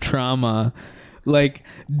life trauma, like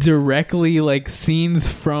directly, like scenes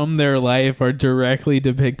from their life are directly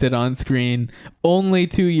depicted on screen only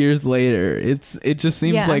 2 years later. It just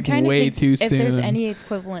seems like way too soon. If there's any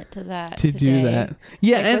equivalent to that to do that,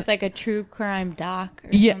 yeah, like and with like a true crime doc. Or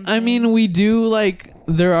yeah, something. I mean, we do like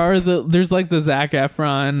there's like the Zac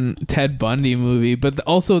Efron Ted Bundy movie, but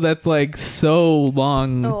also that's like so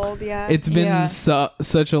long old. Yeah, it's been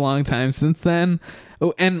such a long time since then.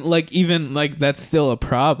 Oh, and like even like that's still a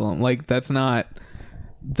problem. Like that's not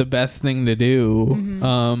the best thing to do.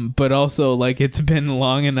 But also like it's been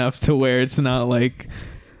long enough to where it's not like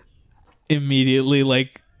immediately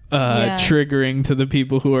like triggering to the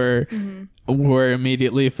people who are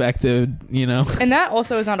immediately affected, you know. And that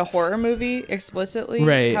also is not a horror movie explicitly,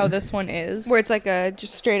 right? How this one is, where it's like a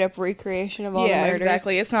just straight up recreation of all the murders.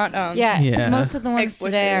 Exactly. It's not. Most of the ones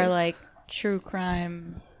today are like true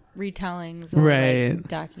crime retellings, or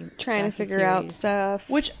right? Like trying to figure out stuff,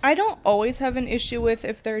 which I don't always have an issue with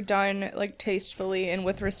if they're done like tastefully and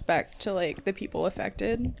with respect to like the people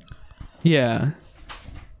affected. Yeah.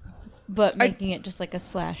 But making it just like a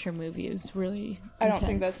slasher movie is really I don't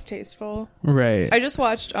think that's tasteful. Right. I just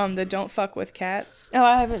watched the Don't Fuck with Cats. Oh,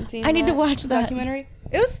 I haven't seen I need to watch that documentary.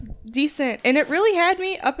 It was decent, and it really had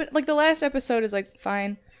me up at, like the last episode is like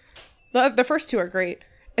fine. The first two are great.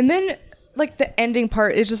 And then like the ending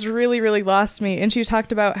part, it just really, really lost me. And she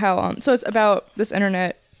talked about how so it's about this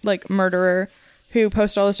internet like murderer who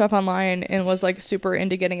posted all this stuff online and was like super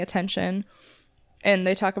into getting attention. And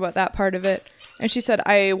they talk about that part of it. And she said,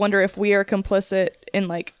 I wonder if we are complicit in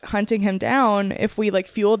like hunting him down, if we like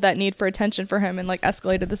fueled that need for attention for him and like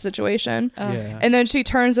escalated the situation. Yeah. And then she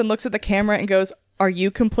turns and looks at the camera and goes, are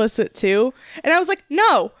you complicit too? And I was like,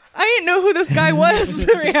 no, I didn't know who this guy was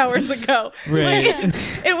 3 hours ago. Right. Like,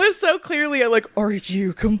 it was so clearly like, are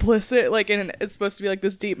you complicit? Like, and it's supposed to be like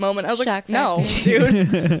this deep moment. I was like, no,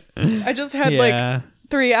 dude. I just had like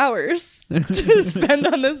 3 hours to spend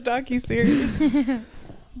on this docuseries.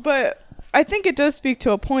 But I think it does speak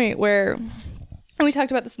to a point where, and we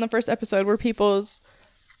talked about this in the first episode, where people's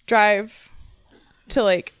drive to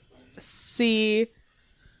like see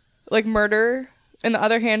like murder, and the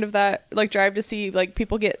other hand of that, like drive to see like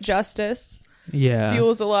people get justice,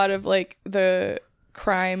 fuels a lot of like the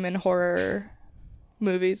crime and horror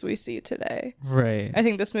movies we see today. Right. I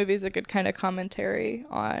think this movie is a good kind of commentary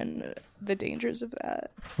on the dangers of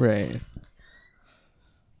that. Right.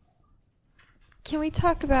 Can we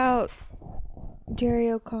talk about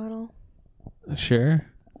Jerry O'Connell? Sure.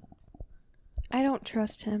 I don't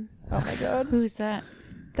trust him. Oh my god. Who's that?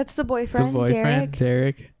 That's the boyfriend, The boyfriend,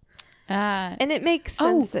 Derek. And it makes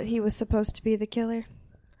sense that he was supposed to be the killer.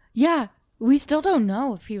 Yeah. We still don't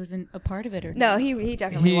know if he was a part of it or not. No, he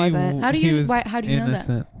definitely wasn't. How do you know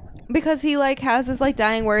that? because he like has this like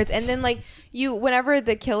dying words, and then like whenever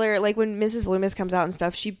the killer, like when Mrs. Loomis comes out and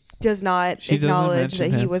stuff, she does not acknowledge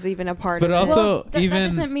that he was even a part of it. But also, that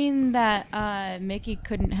doesn't mean that Mickey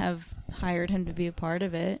couldn't have hired him to be a part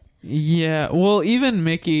of it. Yeah, well, even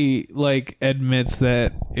Mickey like admits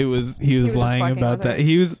that he was lying about that.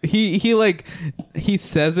 He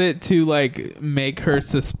says it to like make her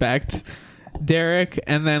suspect Derek,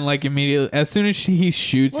 and then like immediately as soon as he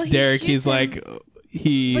shoots Derek, he's like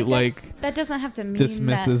that doesn't have to mean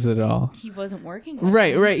dismisses that it all. He wasn't working with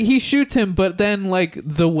right him. He shoots him, but then like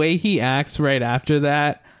the way he acts right after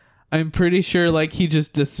that, I'm pretty sure like he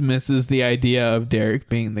just dismisses the idea of Derek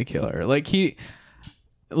being the killer.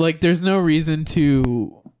 Like there's no reason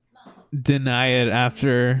to deny it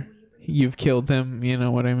after you've killed him, you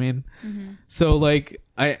know what I mean? Mm-hmm. So like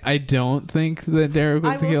I don't think that Derek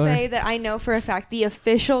was the killer. I will say that I know for a fact the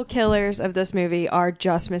official killers of this movie are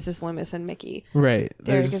just Mrs. Loomis and Mickey. Right.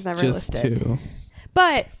 Derek is never just listed. Two.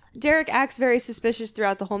 But Derek acts very suspicious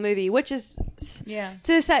throughout the whole movie, which is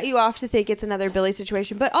to set you off to think it's another Billy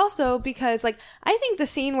situation, but also because like I think the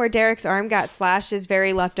scene where Derek's arm got slashed is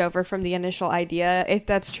very left over from the initial idea, if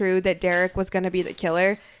that's true, that Derek was going to be the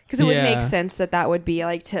killer, because it would make sense that would be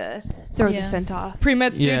like to throw the scent off.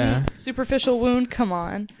 Pre-med student, superficial wound, come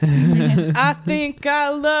on. I think I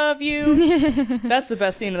love you. That's the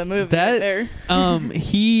best scene of the movie right there.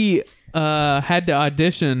 He had to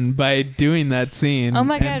audition by doing that scene. Oh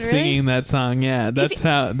my God, and really? singing that song. Yeah, that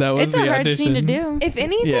was it's the a hard audition. scene to do. If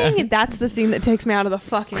anything, that's the scene that takes me out of the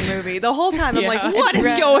fucking movie. The whole time I'm like, what is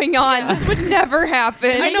right. going on? This would never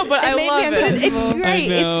happen. I know, but I love it. It's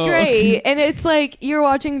great. It's great. And it's like you're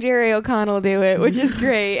watching Jerry O'Connell do it, which is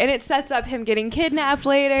great. And it sets up him getting kidnapped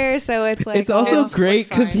later. So it's like it's also great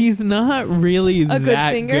because he's not really a good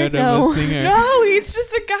singer. good of a singer. No, he's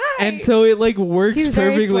just a guy. And so it like works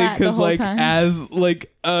perfectly because like time. as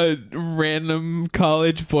like a random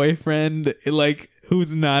college boyfriend like who's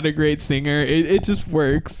not a great singer, it just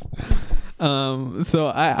works.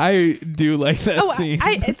 So I do like that scene.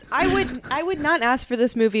 I would not ask for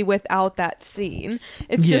this movie without that scene.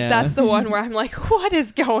 It's just that's the one where I'm like, what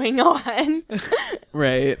is going on?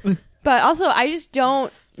 Right. But also I just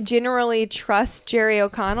don't generally trust Jerry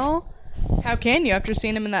O'Connell. How can you after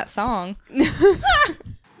seeing him in that thong?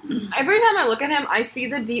 Every time I look at him, I see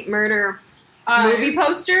the Deep Murder movie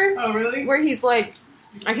poster. Oh, really? Where he's like,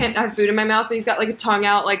 I can't have food in my mouth, but he's got like a tongue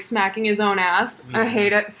out, like smacking his own ass. I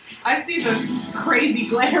hate it. I see the crazy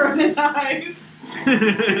glare in his eyes.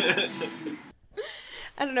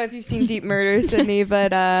 I don't know if you've seen Deep Murder, Sydney,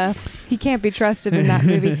 but he can't be trusted in that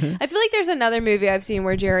movie. I feel like there's another movie I've seen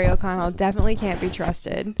where Jerry O'Connell definitely can't be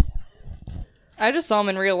trusted. I just saw him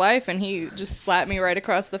in real life, and he just slapped me right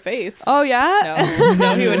across the face. Oh, yeah?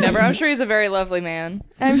 No, he would never. I'm sure he's a very lovely man.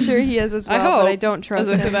 I'm sure he is as well, I hope. but I don't trust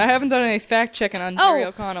him. I haven't done any fact checking on Jerry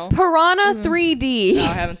O'Connell. Piranha 3D. No, I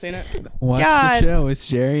haven't seen it. Watch the show. It's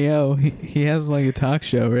Jerry O. He has like a talk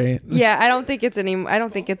show, right? Yeah, I don't think it's a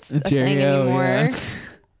thing anymore. Yeah.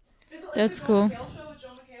 That's cool.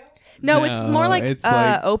 No, it's more like it's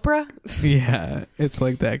like Oprah. Yeah, it's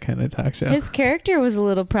like that kind of talk show. His character was a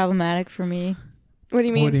little problematic for me. What do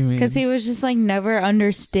you mean? What do you mean? Because he was just like never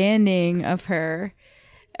understanding of her,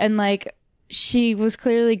 and like she was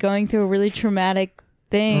clearly going through a really traumatic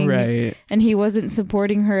thing, right? And he wasn't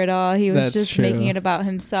supporting her at all. He was That's just true. making it about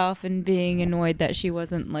himself and being annoyed that she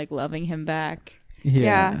wasn't like loving him back.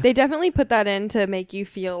 Yeah, they definitely put that in to make you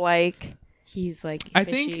feel like he's like I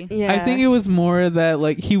fishy. think it was more that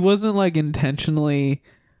like he wasn't like intentionally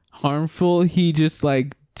harmful. He just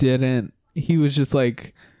like didn't. He was just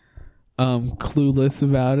like clueless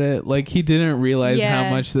about it. Like he didn't realize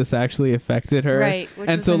how much this actually affected her. Right, which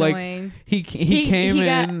and was so annoying. like he came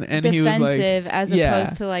in and he was like as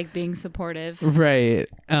opposed to like being supportive. Right.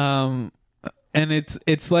 And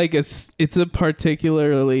it's like it's a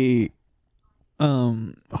particularly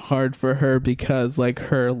hard for her because like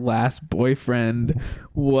her last boyfriend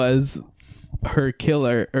was her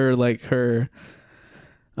killer, or like her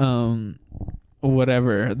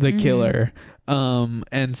whatever, the killer.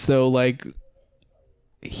 And so like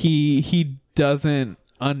he doesn't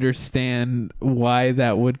understand why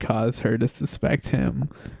that would cause her to suspect him.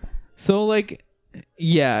 So like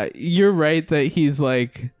yeah, you're right that he's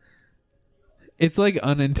like, it's like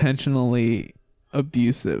unintentionally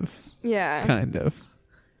abusive. Yeah. Kind of.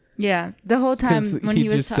 Yeah. The whole time when he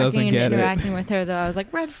was just doesn't talking and get it. interacting with her, though, I was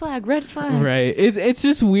like, red flag, red flag. Right. It's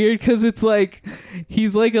just weird because it's like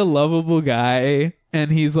he's like a lovable guy,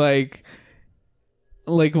 and he's like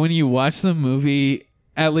when you watch the movie,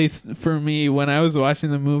 at least for me, when I was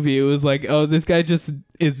watching the movie, it was like, oh, this guy just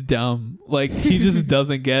is dumb. Like, he just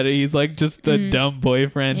doesn't get it. He's like just a dumb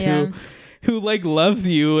boyfriend who like loves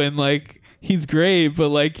you and like he's great, but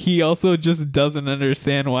like he also just doesn't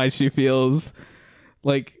understand why she feels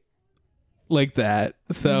like that.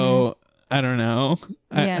 So I don't know.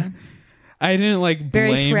 I didn't like blame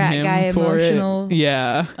Very frat him guy for emotional, it.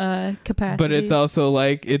 Yeah. Capacity. But it's also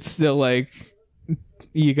like it's still like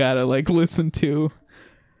you gotta like listen to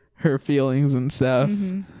her feelings and stuff.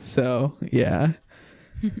 So yeah.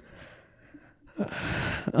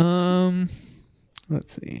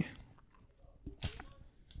 Let's see.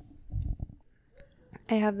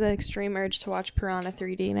 I have the extreme urge to watch Piranha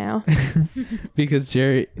 3D now. Because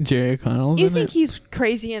Jerry O'Connell's You in think it? he's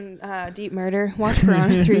crazy in Deep Murder? Watch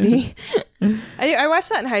Piranha 3D. I watched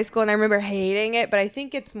that in high school and I remember hating it, but I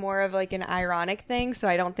think it's more of like an ironic thing, so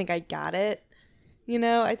I don't think I got it. You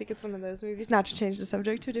know, I think it's one of those movies. Not to change the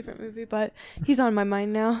subject to a different movie, but he's on my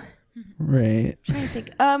mind now. Right. I'm trying to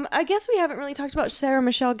think. I guess we haven't really talked about Sarah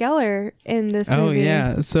Michelle Gellar in this movie. Oh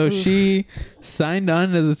yeah, so she signed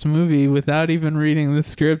on to this movie without even reading the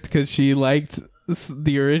script because she liked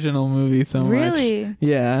the original movie so much. Really?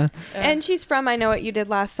 Yeah. And she's from I Know What You Did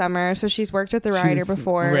Last Summer, so she's worked with the writer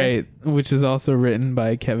before. Right, which is also written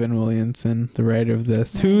by Kevin Williamson, the writer of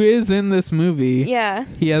this, who is in this movie. Yeah.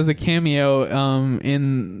 He has a cameo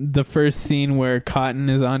in the first scene where Cotton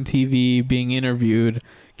is on TV being interviewed.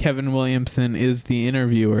 Kevin Williamson is the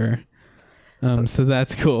interviewer. So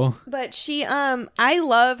that's cool. But she I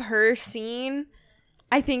love her scene.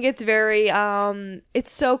 I think it's very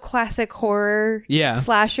it's so classic horror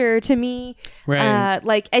slasher to me. Right.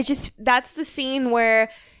 Like it's just that's the scene where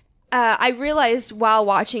I realized while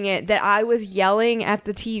watching it that I was yelling at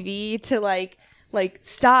the TV to like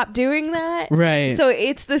stop doing that. Right. So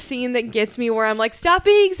it's the scene that gets me where I'm like, stop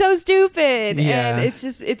being so stupid. Yeah. And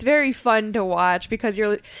it's very fun to watch because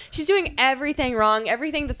she's doing everything wrong,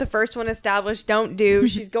 everything that the first one established don't do.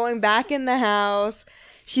 She's going back in the house.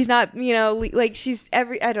 She's not, like she's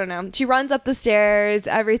I don't know. She runs up the stairs,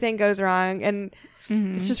 everything goes wrong, and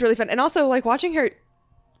it's just really fun. And also like watching her,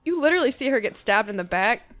 you literally see her get stabbed in the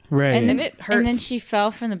back. Right. And it hurts. And then she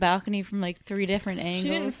fell from the balcony from like 3 different angles. She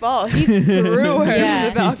didn't fall. He threw her from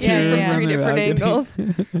the balcony from 3 different angles.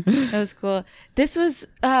 That was cool. This was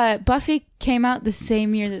Buffy came out the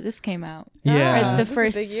same year that this came out. Yeah. Or the This is a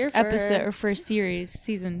first big year for episode her. or first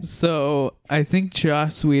season. So I think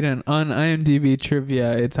Joss Whedon on IMDb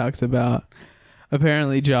trivia, it talks about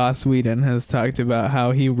apparently Joss Whedon has talked about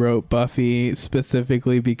how he wrote Buffy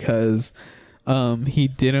specifically because he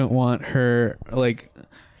didn't want her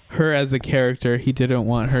her as a character, he didn't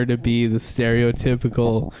want her to be the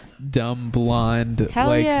stereotypical dumb blonde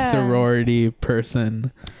sorority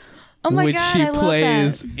person, my which God, she I love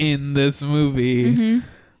plays that. in this movie,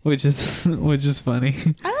 which is funny.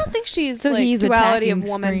 I don't think she's So like he's duality attacking of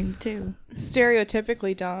woman. Scream too.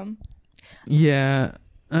 stereotypically dumb. Yeah,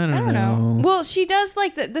 I don't know. Well, she does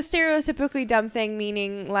like the stereotypically dumb thing,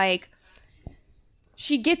 meaning like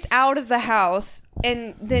she gets out of the house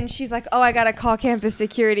and then she's like, oh, I gotta call campus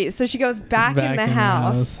security. So she goes back in the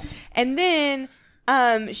house. And then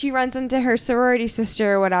she runs into her sorority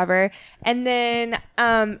sister or whatever. And then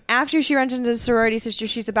after she runs into the sorority sister,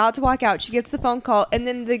 she's about to walk out. She gets the phone call. And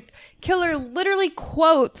then the killer literally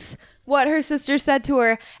quotes what her sister said to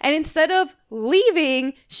her. And instead of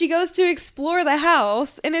leaving, she goes to explore the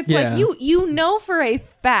house. And it's like, you know for a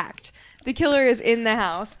fact the killer is in the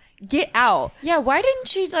house. Get out. Yeah, why didn't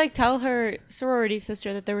she like tell her sorority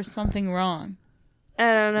sister that there was something wrong?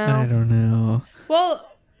 I don't know. I don't know. Well,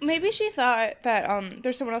 maybe she thought that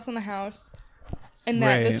there's someone else in the house, and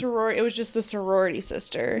that it was just the sorority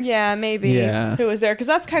sister. Yeah, maybe. Yeah. Who was there? Because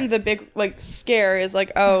that's kind of the big like scare is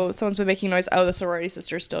like, oh, someone's been making noise. Oh, the sorority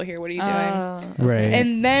sister's still here. What are you doing? Right.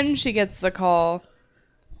 And then she gets the call.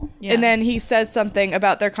 Yeah. And then he says something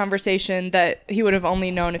about their conversation that he would have only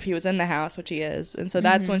known if he was in the house, which he is. And so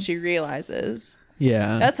that's when she realizes.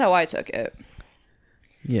 Yeah. That's how I took it.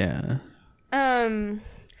 Yeah. Can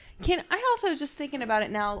I also just thinking about it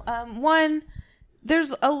now? One,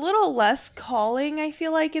 there's a little less calling, I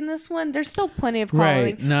feel like, in this one. There's still plenty of calling.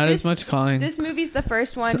 Right. Not as much calling. This movie's the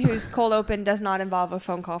first one whose cold open does not involve a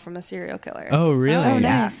phone call from a serial killer. Oh, really? Oh,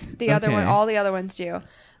 nice. The other one, all the other ones do.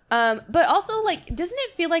 But also, like, doesn't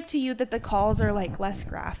it feel like to you that the calls are, like, less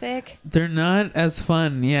graphic? They're not as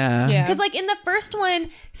fun, yeah. Because, like, in the first one,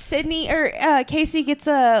 Sydney or Casey gets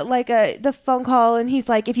the phone call, and he's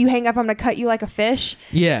like, if you hang up, I'm going to cut you like a fish.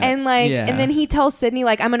 Yeah. And, like, and then he tells Sydney,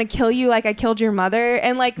 like, I'm going to kill you like I killed your mother.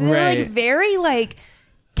 And, like, they're, like, very, like,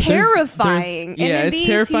 terrifying. And in it's these,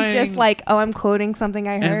 terrifying. he's just like, oh, I'm quoting something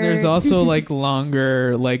I heard. And there's also like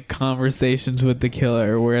longer like conversations with the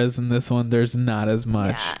killer, whereas in this one there's not as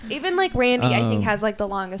much. Yeah. Even like Randy, I think, has like the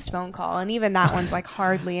longest phone call, and even that one's like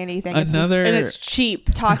hardly anything. Another, and it's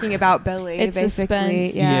cheap. Talking about Billy. It's basically.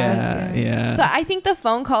 suspense. Yeah. So I think the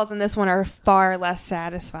phone calls in this one are far less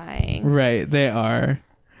satisfying. Right, they are.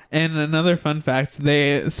 And another fun fact,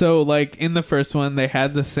 like in the first one, they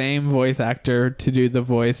had the same voice actor to do the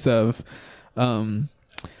voice of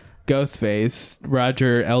Ghostface,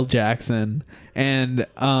 Roger L. Jackson. And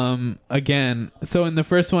again, so in the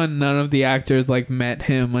first one, none of the actors like met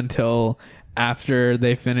him until after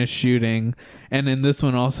they finished shooting. And in this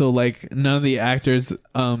one also, like, none of the actors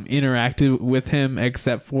interacted with him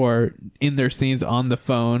except for in their scenes on the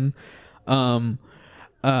phone.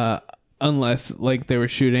 Unless like they were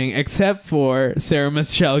shooting, except for Sarah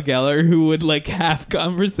Michelle Gellar, who would like have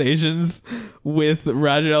conversations with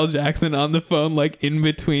Roger L. Jackson on the phone, like in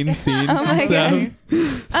between scenes. Oh my God.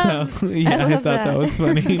 So yeah, I thought that was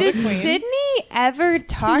funny. Does Sydney ever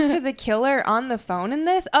talk to the killer on the phone in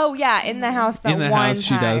this? Oh yeah, in the house that in the one house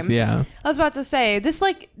time. she does, yeah. I was about to say this.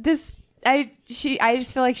 I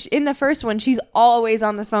just feel like in the first one she's always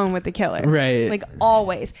on the phone with the killer, right? Like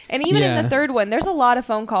always. And even in Yeah. the third one, there's a lot of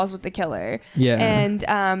phone calls with the killer. Yeah.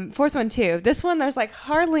 And fourth one too. This one there's like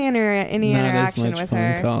hardly any Not interaction as much with phone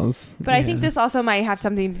her. calls. But I think this also might have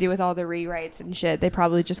something to do with all the rewrites and shit. They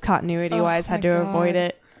probably just continuity wise had to avoid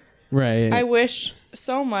it. Right. I wish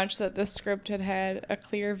so much that this script had a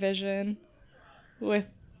clear vision with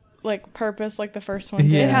like purpose like the first one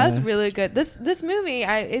did. It has really good this movie.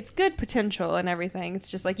 It's good potential and everything.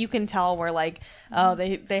 It's just like you can tell where like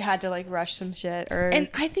they had to like rush some shit or and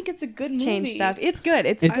I think it's a good movie. Change stuff. It's good.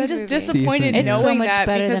 It's I'm just disappointed decent. knowing It's so much that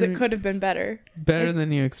better because than- it could have been better. Better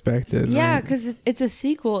than you expected. Yeah, right? because it's a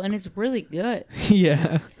sequel and it's really good.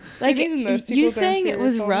 Yeah. Like Sydney's in the you sequels are saying it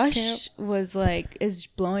was favorite rushed films was like is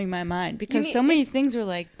blowing my mind because mean- so many things were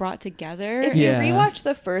like brought together. If Yeah. you rewatch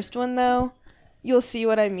the first one though, you'll see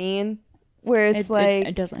what I mean. Where it's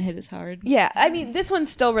it doesn't hit as hard. Yeah, I mean this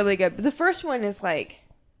one's still really good, but the first one is like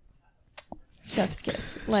chef's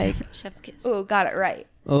kiss. Like Chef's kiss. oh, got it right.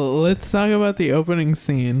 Well, let's talk about the opening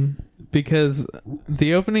scene, because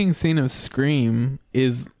the opening scene of Scream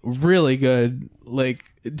is really good. Like,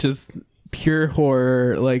 just pure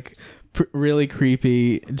horror, like really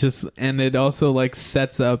creepy. And it also like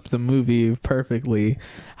sets up the movie perfectly.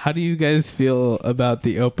 How do you guys feel about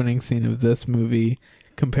the opening scene of this movie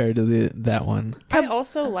compared to that one? I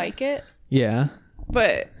also like it, Yeah.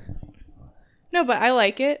 but I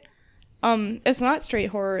like it. It's not straight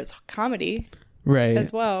horror, it's comedy Right.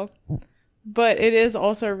 as well. But it is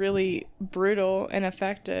also really brutal and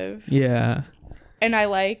effective. Yeah. And I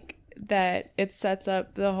like that it sets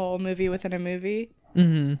up the whole movie within a movie.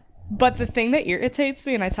 Mm-hmm. But the thing that irritates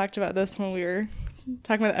me, and I talked about this when we were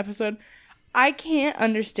talking about the episode, I can't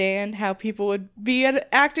understand how people would be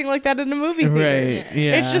acting like that in a movie theater. Right.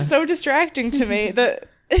 Yeah. It's just so distracting to me that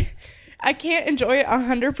I can't enjoy it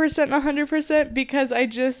 100% because I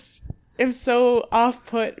just am so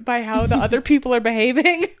off-put by how the other people are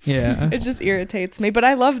behaving. Yeah. It just irritates me, but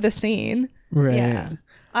I love the scene. Right. Yeah,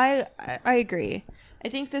 I agree. I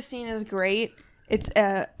think this scene is great. It's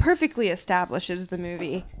perfectly establishes the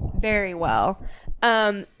movie very well.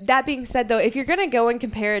 That being said, though, if you're gonna go and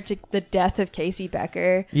compare it to the death of Casey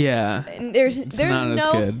Becker, Yeah. there's not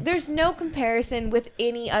as good. there's no comparison with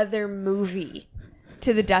any other movie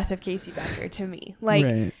to the death of Casey Becker to me. Like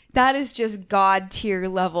Right. that is just god tier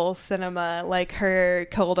level cinema, like her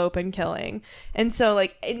cold open killing. And so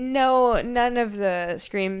like none of the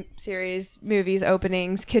Scream series movies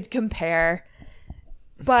openings could compare.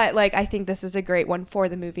 But like I think this is a great one for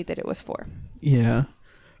the movie that it was for. Yeah.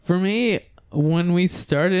 For me, when we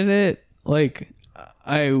started it, like,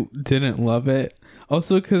 I didn't love it.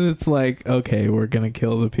 Also because it's like, okay, we're going to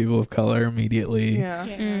kill the people of color immediately.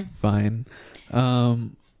 Yeah. Fine.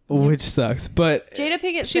 Which sucks. But Jada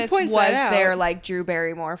Pinkett She Smith points was that out. their like Drew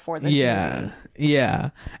Barrymore for this yeah. movie. Yeah.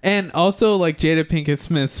 And also, like, Jada Pinkett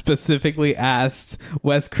Smith specifically asked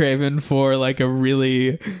Wes Craven for, like, a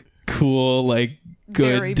really cool, like,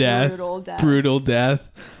 good Very death. Brutal death.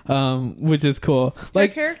 Which is cool. Like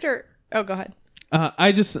Like, character. Oh, go ahead.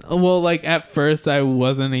 like at first I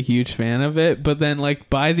wasn't a huge fan of it, but then like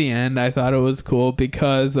by the end I thought it was cool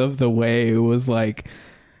because of the way it was like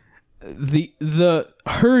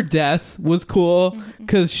her death was cool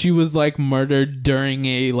because she was like murdered during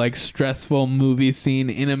a like stressful movie scene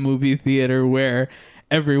in a movie theater where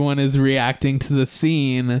everyone is reacting to the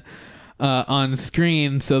scene. on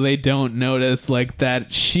screen so they don't notice like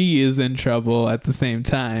that she is in trouble at the same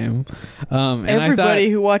time. And everybody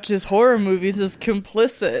who watches horror movies is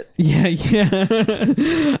complicit.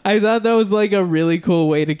 Yeah. I thought that was like a really cool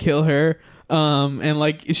way to kill her. And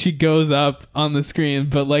like she goes up on the screen,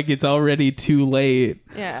 but like it's already too late.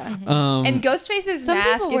 Yeah. And Ghostface's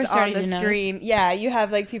mask is on the screen. Yeah, you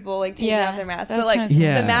have like people like taking off their mask, but like the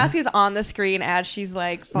mask is on the screen as she's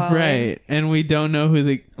like falling. Right, and we don't know who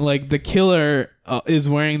the killer is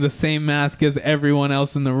wearing the same mask as everyone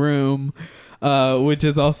else in the room. Which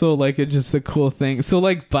is also like just a cool thing. So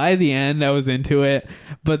like by the end, I was into it,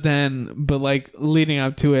 but like leading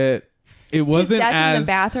up to it, it wasn't death as in the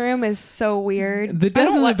bathroom is so weird. The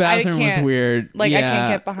death in the bathroom was weird. Like I can't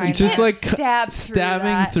get behind. Just that. like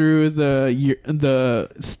stabbing through the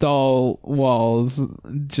stall walls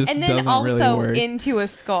just and then doesn't also really work. Into a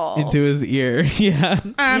skull, into his ear. Yeah,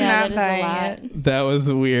 I'm not buying it. That was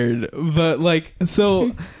weird, but like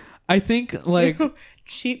so, I think like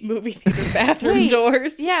cheap movie theater bathroom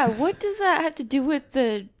doors. Yeah, what does that have to do with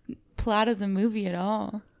the plot of the movie at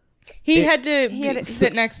all? He had to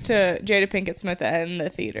sit next to Jada Pinkett Smith in the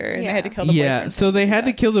theater, and they had to kill the boyfriend. Yeah, so they had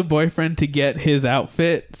to kill the boyfriend to get his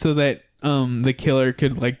outfit so that the killer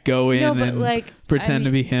could like go in and like, pretend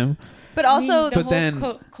to be him. But also,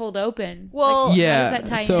 the cold open. Well, like, yeah, how does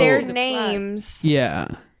that tie so their into the names,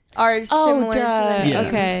 are similar to their names.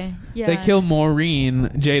 Okay, yeah. They kill Maureen,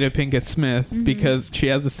 Jada Pinkett Smith, because she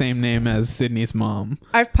has the same name as Sydney's mom.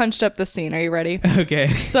 I've punched up the scene. Are you ready? Okay.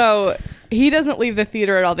 So he doesn't leave the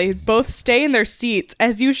theater at all. They both stay in their seats,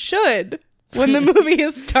 as you should, when the movie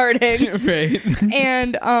is starting. Right.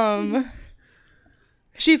 And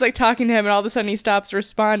she's like talking to him, and all of a sudden he stops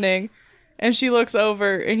responding, and she looks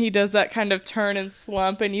over, and he does that kind of turn and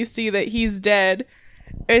slump, and you see that he's dead.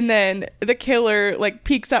 And then the killer like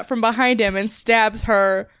peeks up from behind him and stabs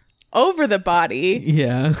her over the body.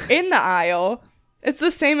 Yeah. In the aisle. It's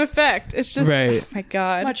the same effect. It's just, right. Oh my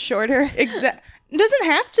God. Much shorter. It doesn't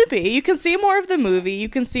have to be. You can see more of the movie. You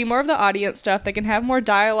can see more of the audience stuff. They can have more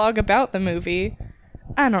dialogue about the movie.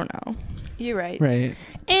 I don't know. You're right. Right.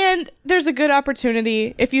 And there's a good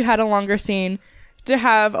opportunity, if you had a longer scene, to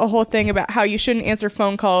have a whole thing about how you shouldn't answer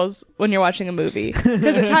phone calls when you're watching a movie,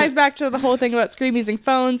 because it ties back to the whole thing about Scream using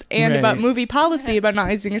phones and about movie policy about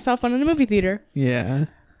not using your cell phone in a movie theater. Yeah.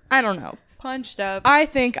 I don't know. Punched up. I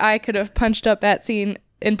think I could have punched up that scene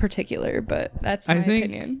in particular, but that's my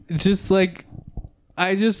opinion. Just like,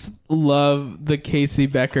 I just love the Casey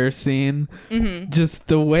Becker scene. Mm-hmm. Just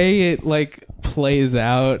the way it like plays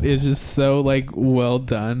out is just so like well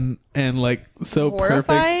done and like so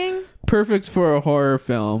horrifying. Perfect for a horror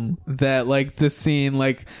film. That like the scene,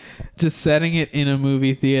 like just setting it in a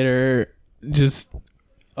movie theater, just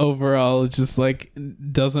overall just like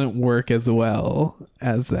doesn't work as well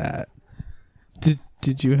as that.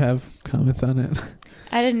 Did you have comments on it?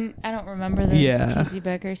 I don't remember the Casey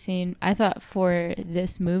Becker scene. I thought for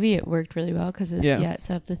this movie it worked really well because it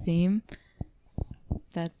set up the theme.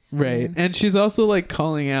 That's right. And she's also like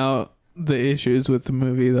calling out the issues with the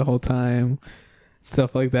movie the whole time.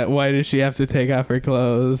 Stuff like that. Why does she have to take off her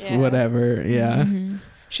clothes? Yeah. Whatever. Yeah. Mm-hmm.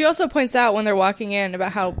 She also points out when they're walking in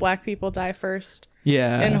about how black people die first.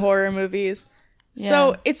 Yeah. In horror movies. Yeah.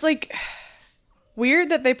 So it's like weird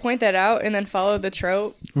that they point that out and then follow the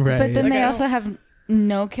trope. Right. But then they also have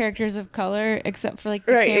no characters of color except for like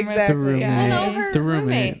the camera. Exactly. The roommate. Well, no, her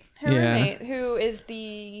roommate. Her yeah. roommate, who is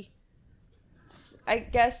the, I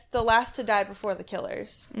guess, the last to die before the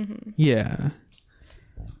killers. Mm-hmm. Yeah.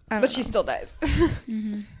 But she still dies.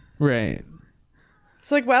 Mm-hmm. Right.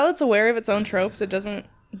 So like while it's aware of its own tropes, it doesn't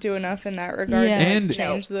do enough in that regard to and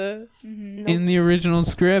change the in the original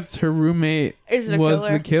script her roommate was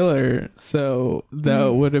the killer, so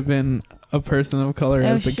that would have been a person of color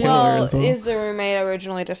as the killer as well. Is the roommate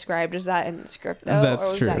originally described as that in the script though? That's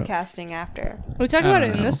or was true. that casting after? We talk about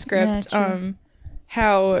it in this script,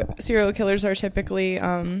 how serial killers are typically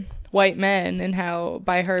white men, and how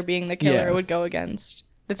by her being the killer it would go against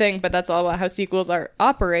the thing, but that's all about how sequels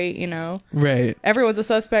operate, you know. Right. Everyone's a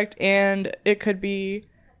suspect, and it could be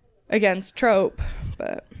against trope,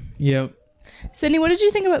 but yep. Sydney, what did you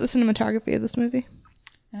think about the cinematography of this movie?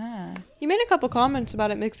 You made a couple comments about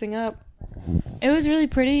it mixing up. It was really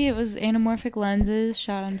pretty. It was anamorphic lenses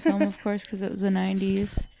shot on film, of course, because it was the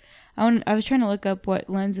 90s. I was trying to look up what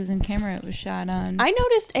lenses and camera it was shot on. I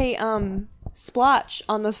noticed a splotch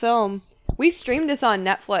on the film. We streamed this on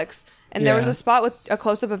Netflix, and there was a spot with a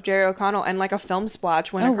close-up of Jerry O'Connell, and like a film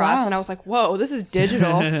splotch went across, and I was like, whoa, this is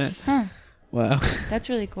digital. Huh. Wow. That's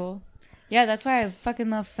really cool. Yeah, that's why I fucking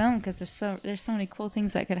love film, because there's so many cool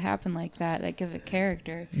things that could happen like that give it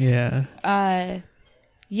character. Yeah.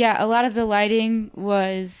 yeah, a lot of the lighting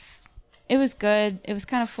was good. It was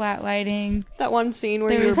kind of flat lighting. That one scene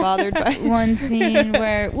where you were bothered by one scene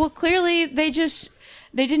where, well, clearly they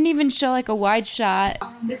didn't even show like a wide shot.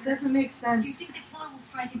 This doesn't make sense. You think the killer will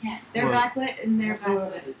strike again? They're backlit and they're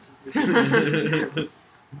backlit.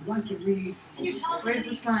 One can read. Can you tell us where's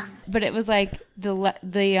the sun? But it was like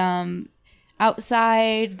the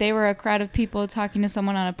outside. They were a crowd of people talking to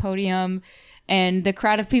someone on a podium, and the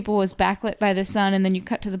crowd of people was backlit by the sun. And then you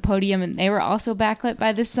cut to the podium, and they were also backlit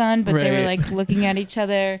by the sun, but they were like looking at each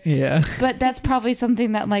other. Yeah. But that's probably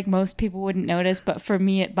something that like most people wouldn't notice. But for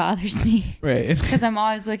me, it bothers me. Right. Because I'm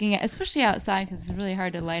always looking at, especially outside, because it's really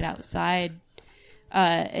hard to light outside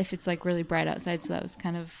if it's like really bright outside. So that was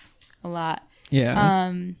kind of a lot.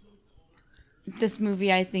 Yeah. This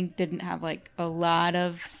movie, I think, didn't have like a lot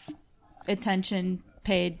of attention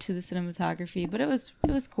paid to the cinematography, but it was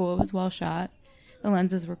cool. It was well shot. The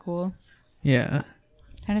lenses were cool. Yeah.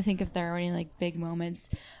 Trying to think if there are any like big moments.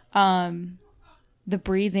 The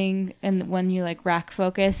breathing and when you like rack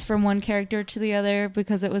focus from one character to the other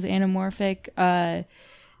because it was anamorphic,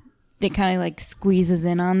 it kind of like squeezes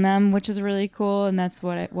in on them, which is really cool, and that's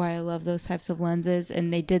why I love those types of lenses.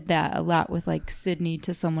 And they did that a lot with like Sydney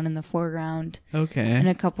to someone in the foreground. Okay. In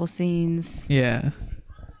a couple scenes. Yeah.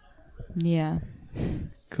 Yeah.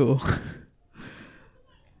 Cool.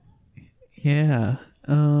 Yeah.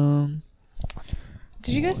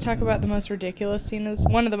 Did you guys talk about the most ridiculous scene?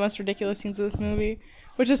 One of the most ridiculous scenes of this movie,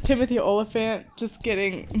 which is Timothy Olyphant just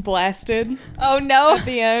getting blasted. Oh no! At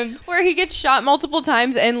the end, where he gets shot multiple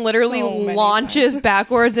times and literally So many launches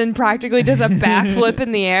backwards and practically does a backflip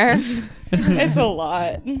in the air. It's a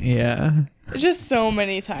lot. Yeah. Just so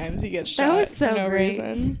many times he gets shot That was so for no great.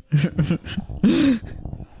 reason.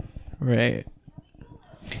 Right.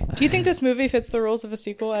 Do you think this movie fits the rules of a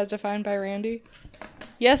sequel as defined by Randy?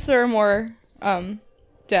 Yes, there are more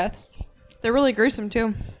deaths. They're really gruesome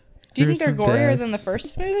too. Do you think they're Gruesome gorier deaths. than the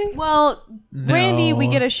first movie? Well, No. Randy, we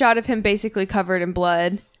get a shot of him basically covered in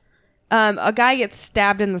blood. A guy gets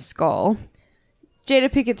stabbed in the skull. Jada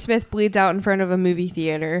Pinkett Smith bleeds out in front of a movie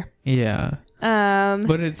theater. Yeah.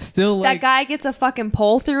 But it's still like that guy gets a fucking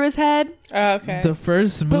pole through his head. Oh, okay. the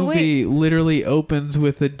first movie literally opens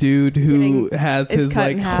with a dude who has it's his cut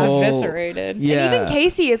like in half. whole Eviscerated. Yeah. And even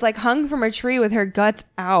Casey is like hung from a tree with her guts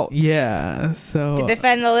out. Yeah. So Did they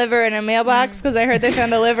find the liver in her mailbox? Because I heard they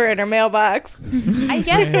found the liver in her mailbox. I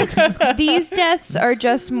guess that these deaths are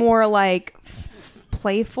just more like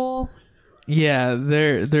playful. yeah,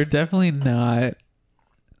 they're definitely not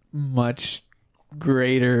much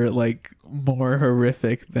greater, like more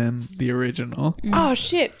horrific than the original. Oh,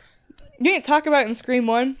 shit. You didn't talk about it in Scream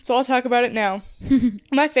 1, so I'll talk about it now.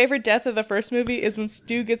 My favorite death of the first movie is when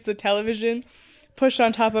Stu gets the television pushed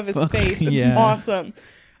on top of his face. It's Yeah. awesome.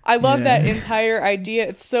 I love Yeah. that entire idea.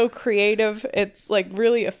 It's so creative. It's like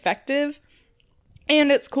really effective.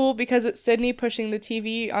 And it's cool because it's Sydney pushing the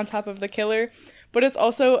TV on top of the killer. But it's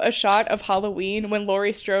also a shot of Halloween when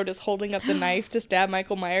Laurie Strode is holding up the knife to stab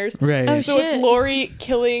Michael Myers. Right. Oh, So shit. it's Laurie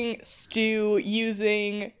killing Stu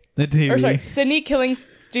using... The TV. Or sorry, Sydney killing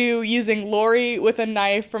Stu using Laurie with a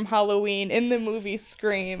knife from Halloween in the movie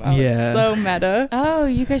Scream. Oh, it's Yeah. so meta. Oh,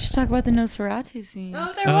 you guys should talk about the Nosferatu scene.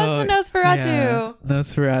 Oh, there was the Nosferatu. Yeah.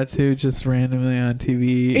 Nosferatu just randomly on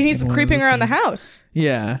TV. And he's in one of creeping around the scenes. house.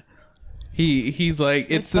 Yeah. He's like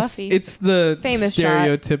it's Buffy. the Famous shot.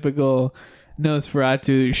 stereotypical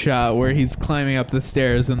Nosferatu shot where he's climbing up the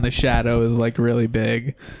stairs and the shadow is like really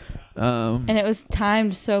big. And it was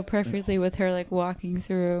timed so perfectly with her like walking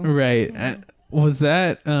through. Right. Was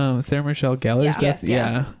that Sarah Michelle Gellar's Yeah. death?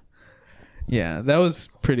 Yes. Yeah. Yeah, that was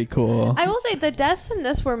pretty cool. I will say the deaths in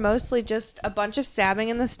this were mostly just a bunch of stabbing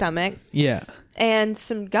in the stomach Yeah. and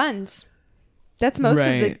some guns. That's most of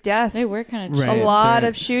the Right. death. They were kind of Right. A lot They're-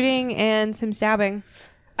 of shooting and some stabbing.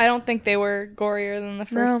 I don't think they were gorier than the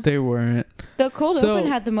first. They weren't. The cold So- open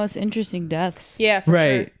had the most interesting deaths. Yeah, for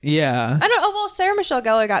Right. sure. Yeah. I don't. Oh well, Sarah Michelle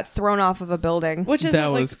Gellar got thrown off of a building. Which isn't That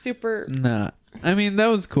like was super... Nah. I mean, that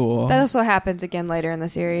was cool. That also happens again later in the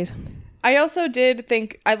series. I also did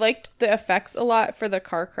think... I liked the effects a lot for the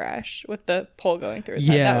car crash with the pole going through his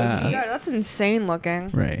head. That was Yeah. neat. Yeah, that's insane looking.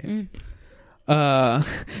 Right. And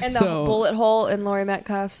the so- bullet hole in Laurie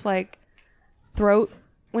Metcalf's like throat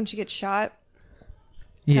when she gets shot.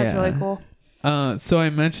 That's really cool. So I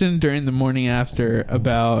mentioned during the morning after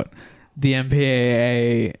about the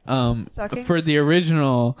MPAA Sucking? for the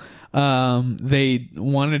original. They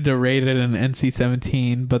wanted to rate it an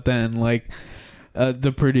NC-17, but then like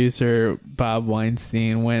the producer Bob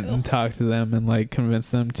Weinstein went and talked to them and like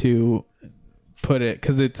convinced them to put it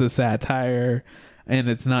because it's a satire and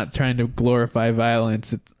it's not trying to glorify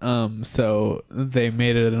violence. So they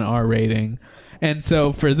made it an R rating. And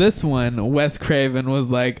so for this one, Wes Craven was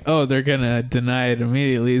like, oh, they're gonna deny it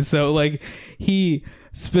immediately. So like he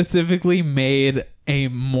specifically made a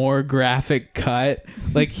more graphic cut.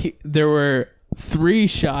 Like there were 3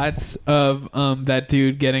 shots of that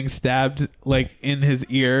dude getting stabbed like in his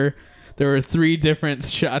ear. There were 3 different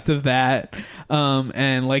shots of that,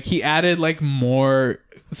 and like he added like more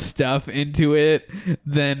stuff into it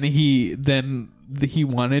than he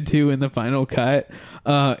wanted to in the final cut,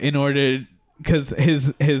 in order, because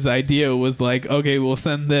his idea was like, okay, we'll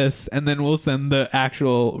send this and then we'll send the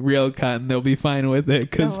actual real cut and they'll be fine with it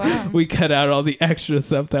because we cut out all the extra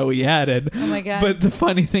stuff that we added. Oh my god. But the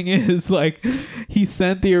funny thing is, like, he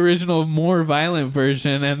sent the original more violent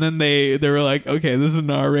version and then they were like, okay, this is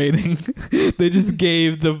an R rating. They just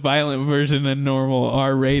gave the violent version a normal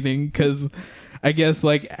R rating because I guess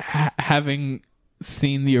like having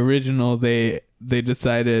seen the original, they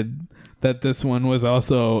decided that this one was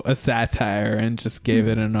also a satire and just gave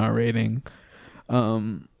it an R rating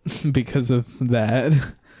because of that.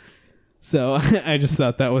 So I just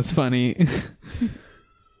thought that was funny.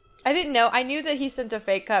 I didn't know. I knew that he sent a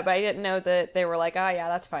fake cut, but I didn't know that they were like, oh, yeah,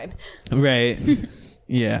 that's fine. Right.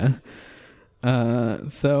 Yeah.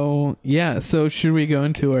 So should we go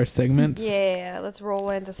into our segments? Yeah, let's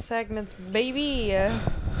roll into segments, baby.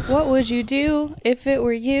 What would you do if it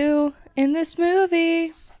were you in this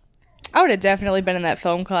movie? I would have definitely been in that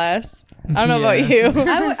film class. I don't know about you.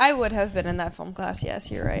 I would have been in that film class.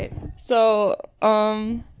 Yes, you're right. So,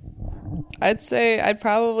 I'd say I'd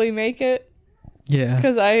probably make it. Yeah.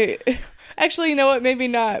 Because actually, you know what? Maybe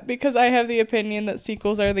not. Because I have the opinion that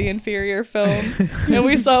sequels are the inferior film. And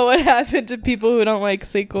we saw what happened to people who don't like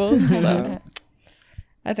sequels. So,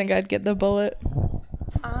 I think I'd get the bullet.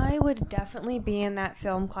 I would definitely be in that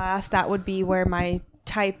film class. That would be where my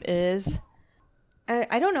type is.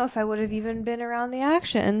 I don't know if I would have even been around the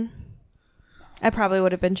action. I probably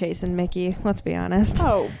would have been chasing Mickey, let's be honest.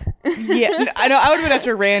 Oh. Yeah. I know. I would have been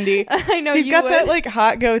after Randy. I know. He's you got would. that like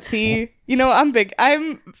hot goatee. You know,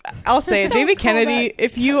 I'll say it. Jamie Kennedy,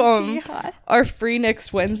 if you are free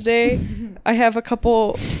next Wednesday, I have a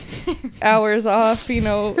couple hours off, you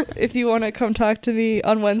know, if you want to come talk to me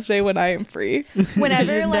on Wednesday when I am free.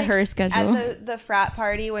 Whenever like her schedule. at the frat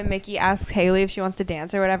party when Mickey asks Haley if she wants to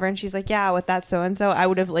dance or whatever and she's like, yeah, with that so and so, I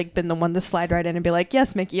would have like been the one to slide right in and be like,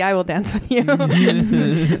 yes, Mickey, I will dance with you.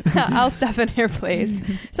 I'll step in her place.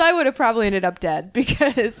 So I would have probably ended up dead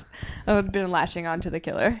because I would have been lashing on to the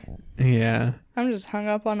killer. Yeah. I'm just hung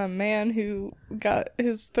up on a man who got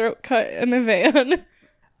his throat cut in a van.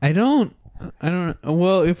 I don't know.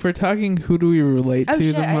 Well, if we're talking who do we relate to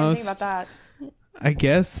the most? I didn't think about that. I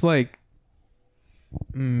guess like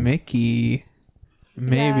Mickey,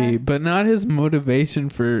 maybe, but not his motivation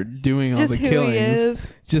for doing all the killings. Who he is.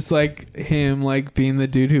 Just like him, like being the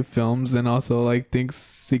dude who films and also like thinks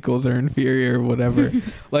sequels are inferior or whatever.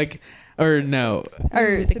 Like, or no,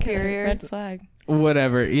 or superior. Red flag.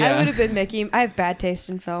 Whatever. Yeah, I would have been Mickey. I have bad taste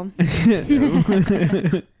in film.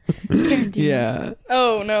 Yeah.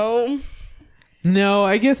 Oh no. No,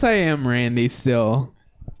 I guess I am Randy still.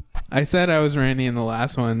 I said I was Randy in the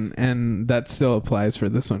last one, and that still applies for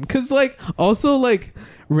this one. Because, like, also, like,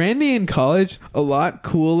 Randy in college, a lot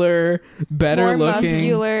cooler, better more looking.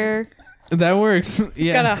 Muscular. That works. Yeah.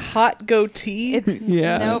 He's got a hot goatee.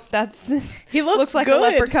 Nope, he looks like good. a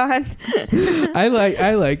leprechaun. I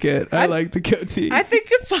like it. I like the goatee. I think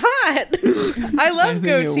it's hot. I love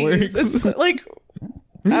goatees. It's like,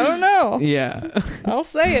 I don't know. Yeah. I'll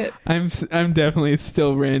say it. I'm definitely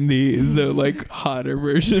still Randy, the like hotter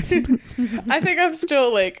version. I think I'm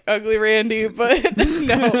still like ugly Randy, but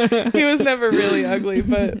no, he was never really ugly,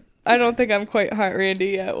 but I don't think I'm quite hot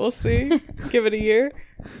Randy yet. We'll see. Give it a year.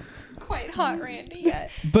 Quite hot Randy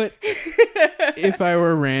yet. But if I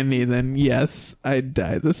were Randy, then yes, I'd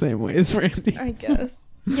die the same way as Randy. I guess.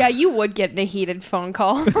 Yeah, you would get in a heated phone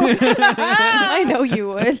call. I know you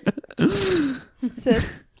would. Sis?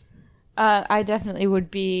 I definitely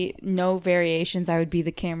would be no variations. I would be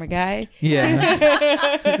the camera guy.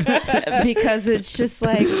 Yeah. Because it's just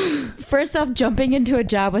like, first off, jumping into a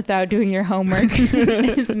job without doing your homework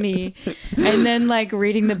is me. And then like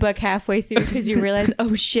reading the book halfway through because you realize,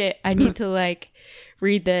 oh shit, I need to like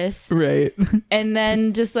read this. Right. And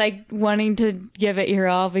then just like wanting to give it your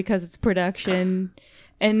all because it's production.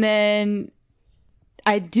 And then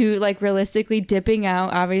I do like realistically dipping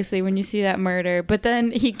out, obviously, when you see that murder. But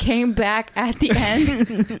then he came back at the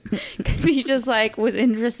end because he just like was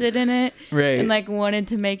interested in it, right? And like wanted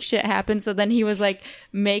to make shit happen. So then he was like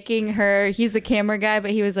making her. He's the camera guy,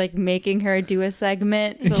 but he was like making her do a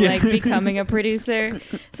segment, so like becoming a producer.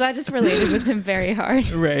 So I just related with him very hard,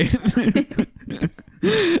 right?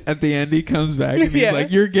 At the end, he comes back and he's like,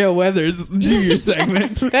 "You're Gail Weathers. Do your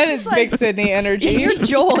segment." That is big Sydney energy. You're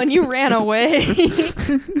Joel and you ran away.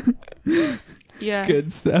 Yeah.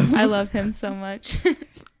 Good stuff. I love him so much.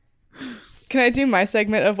 Can I do my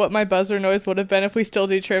segment of what my buzzer noise would have been if we still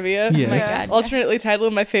do trivia? Yes. Oh my God, Alternately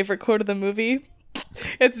titled my favorite quote of the movie.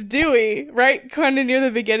 It's Dewey, right kind of near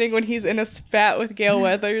the beginning when he's in a spat with Gail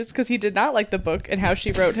Weathers because he did not like the book and how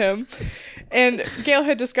she wrote him. And Gail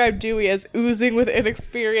had described Dewey as oozing with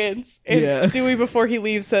inexperience. And Dewey, before he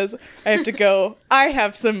leaves, says, "I have to go. I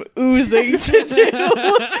have some oozing to do."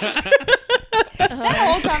 That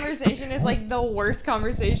whole conversation is like the worst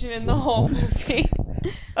conversation in the whole movie.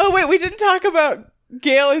 Oh, wait, we didn't talk about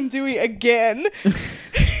Gail and Dewey again.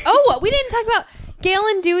 Oh, we didn't talk about Gail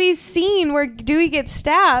and Dewey's scene where Dewey gets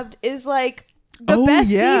stabbed is like the best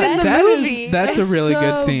scene in the movie. That's a really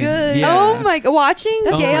good scene. Yeah. Oh my god, watching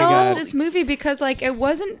Gail this movie because like it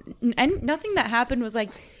wasn't and nothing that happened was like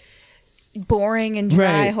boring and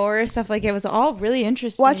dry horror stuff. Like it was all really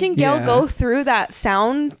interesting. Watching Gail go through that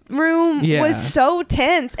sound room was so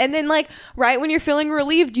tense, and then like right when you're feeling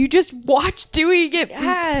relieved, you just watch Dewey get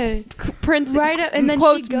Prince right up, and then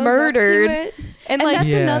quotes she goes murdered. up to it. And like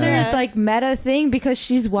that's another like meta thing because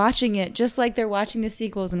she's watching it just like they're watching the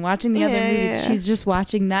sequels and watching the other movies. She's just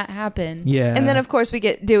watching that happen. Yeah. And then of course we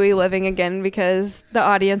get Dewey living again because the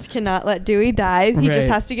audience cannot let Dewey die. He just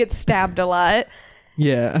has to get stabbed a lot.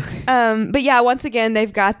 Yeah. But yeah, once again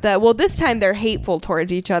they've got this time they're hateful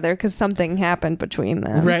towards each other because something happened between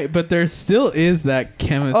them. Right, but there still is that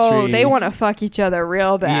chemistry. Oh, they want to fuck each other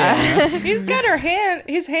real bad. Yeah. He's got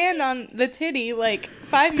his hand on the titty like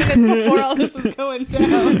 5 minutes before all this is going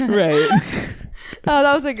down. Right. Oh,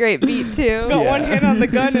 that was a great beat too. Got one hand on the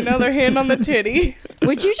gun, another hand on the titty.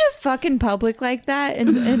 Would you just fuck in public like that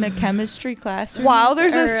in a chemistry classroom? While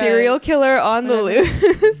there's a serial killer on the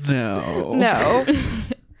loose? No.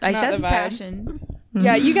 Like Not that's the vibe. passion.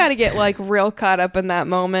 Yeah, you got to get like real caught up in that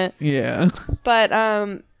moment. Yeah. But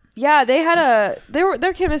yeah, they had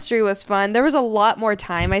their chemistry was fun. There was a lot more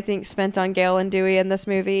time I think spent on Gail and Dewey in this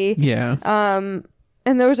movie. Yeah.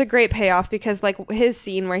 And there was a great payoff because like his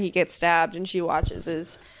scene where he gets stabbed and she watches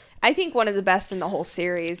is I think one of the best in the whole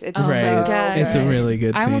series. It's so God. It's a really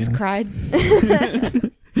good scene. I almost cried.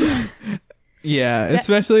 Yeah,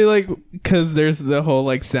 especially like because there's the whole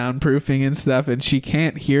like soundproofing and stuff, and she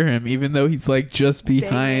can't hear him even though he's like just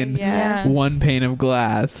behind one pane of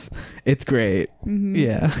glass. It's great. Mm-hmm.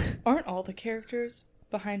 Yeah. Aren't all the characters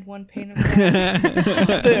behind one pane of glass?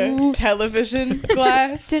 The television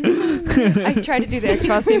glass. I tried to do the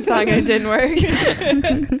X-Files theme song and it didn't work.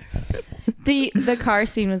 The car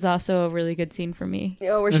scene was also a really good scene for me.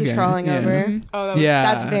 Oh, where she's crawling over. Oh,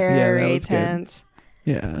 That's very tense.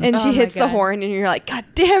 Yeah. And she hits the horn and you're like, God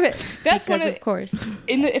damn it. That's because of course.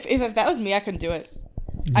 If that was me, I couldn't do it.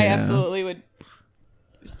 I absolutely would.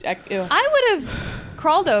 I would have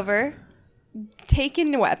crawled over,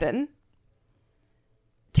 taken the weapon,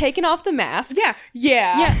 taken off the mask.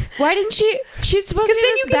 Yeah. Why didn't she? She's supposed to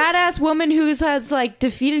be this badass woman who's had like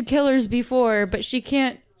defeated killers before, but she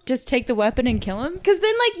can't just take the weapon and kill him? Because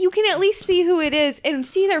then, like, you can at least see who it is and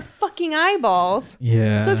see their fucking eyeballs.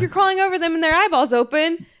 Yeah. So if you're crawling over them and their eyeballs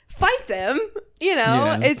open, fight them. You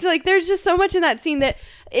know, it's like there's just so much in that scene that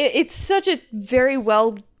it's such a very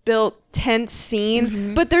well built, tense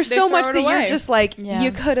scene. But there's so much that you're just like,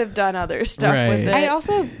 you could have done other stuff with it. I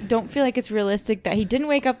also don't feel like it's realistic that he didn't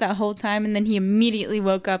wake up that whole time and then he immediately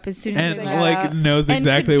woke up as soon as and he like knows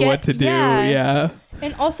exactly what to do. Yeah.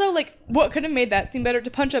 And also, like, what could have made that scene better to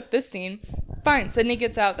punch up this scene? Fine, Sydney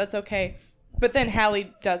gets out, that's okay. But then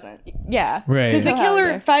Hallie doesn't. Yeah. Right. Because they kill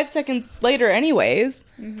her 5 seconds later anyways.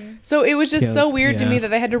 Mm-hmm. So it was just so weird to me that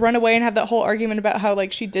they had to run away and have that whole argument about how,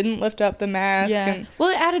 like, she didn't lift up the mask. Yeah. And well,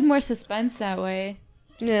 it added more suspense that way.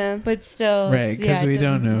 Yeah. But still. Right, because we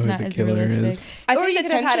don't know who the killer is. Or you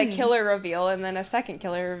could have had a killer reveal and then a second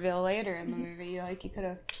killer reveal later in the movie. Like, you could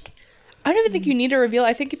have... I don't even think you need a reveal.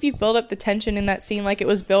 I think if you build up the tension in that scene like it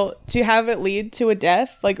was built to have it lead to a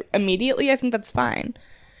death, like, immediately, I think that's fine.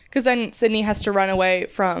 Because then Sydney has to run away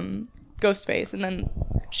from Ghostface, and then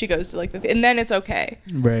she goes to, like, and then it's okay.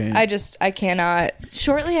 Right. I cannot.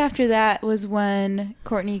 Shortly after that was when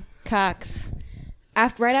Courtney Cox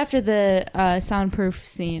right after the soundproof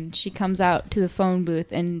scene, she comes out to the phone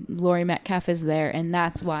booth, and Laurie Metcalf is there, and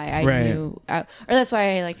that's why I knew, or that's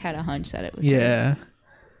why I like had a hunch that it was. Yeah.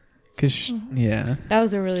 Cause that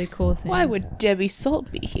was a really cool thing. Why would Debbie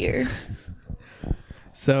Salt be here?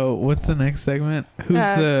 So what's the next segment? Who's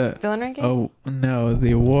the villain ranking? Oh no,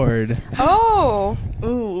 the award. Oh,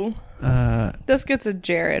 ooh. This gets a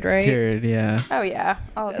Jared, right? Jared, yeah. Oh yeah.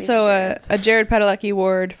 So a Jared Padalecki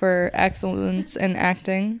Award for excellence in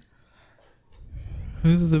acting.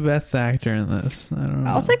 Who's the best actor in this? I don't know.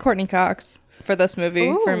 I'll say Courtney Cox for this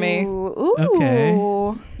movie for me. Ooh. Okay.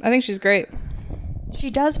 I think she's great. She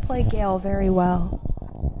does play Gail very well.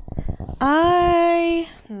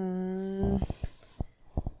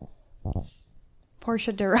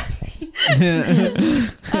 Portia de Rossi.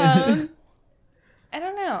 I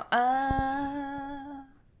don't know.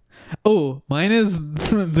 Oh, mine is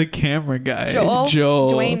the camera guy. Joel.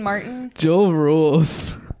 Dwayne Martin. Joel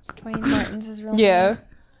rules. Dwayne Martin's his real name.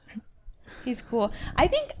 He's cool. I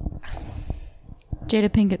think Jada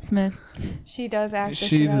Pinkett Smith. She does act the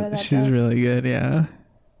shit out of that. She's really good, yeah.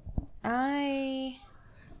 I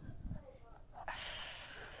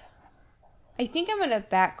think I'm gonna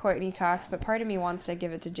back Courtney Cox, but part of me wants to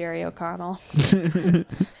give it to Jerry O'Connell. But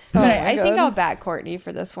I think I'll back Courtney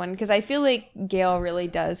for this one because I feel like Gail really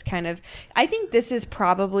does kind of. I think this is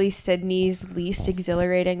probably Sydney's least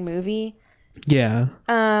exhilarating movie. Yeah.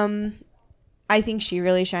 I think she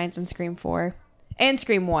really shines in Scream 4 and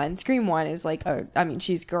Scream 1. Scream 1 is like,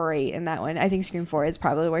 she's great in that one. I think Scream 4 is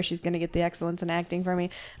probably where she's going to get the excellence in acting for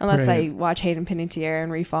me, unless I watch Hayden Panettiere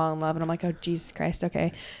and re-fall in love, and I'm like, oh, Jesus Christ,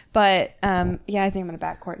 okay. But, yeah, I think I'm going to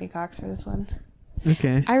back Courtney Cox for this one.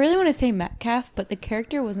 Okay. I really want to say Metcalf, but the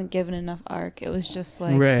character wasn't given enough arc. It was just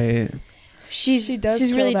like... Right. She's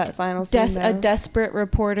really that final scene, a desperate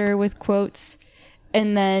reporter with quotes,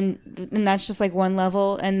 and that's just like one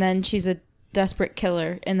level, and then she's a desperate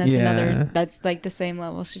killer, and that's another, that's like the same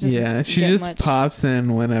level. She just pops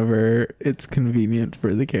in whenever it's convenient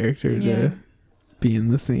for the character to be in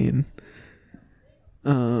the scene.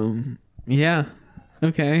 Yeah.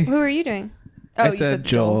 Okay. Who are you doing? Oh, I said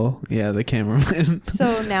Joel. Yeah, the cameraman.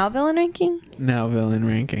 So now villain ranking? Now villain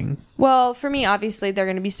ranking. Well, for me, obviously, they're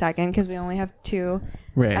going to be second because we only have two.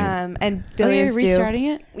 Right. And Billy and Stu. Restarting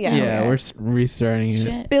it? Yeah, we're restarting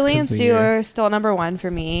it. Billy and Stu are still number one for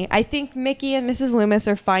me. I think Mickey and Mrs. Loomis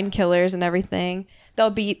are fine killers and everything. They'll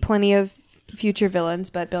beat plenty of future villains,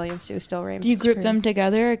 but Billy and Stu still reign. Do you group them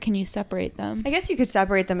together, or can you separate them? I guess you could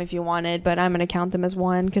separate them if you wanted, but I'm going to count them as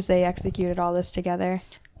one because they executed all this together.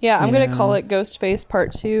 Yeah, I'm going to call it Ghostface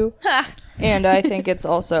Part 2. And I think it's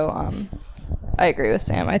also, I agree with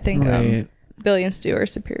Sam. I think Billy and Stu are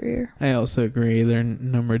superior. I also agree. They're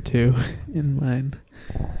number 2 in mine.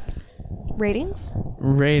 Ratings.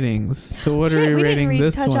 So what are we rating this one? We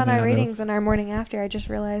didn't touch on our ratings in our morning after. I just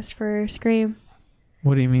realized for Scream.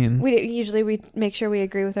 What do you mean? We make sure we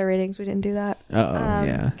agree with our ratings. We didn't do that.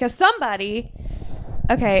 Yeah. Because somebody...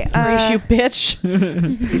 Okay. Race you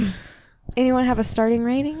bitch. Anyone have a starting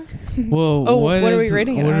rating? Well, what are we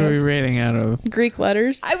rating it out of? What are we rating out of? Greek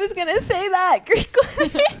letters. I was gonna say that Greek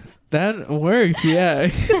letters. That works, yeah.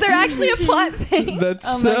 Because they're actually a plot thing. That's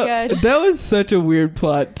my God. That was such a weird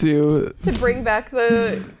plot too. To bring back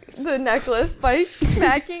the necklace by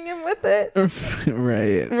smacking him with it.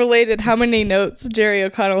 Right. Related, how many notes Jerry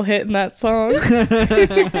O'Connell hit in that song?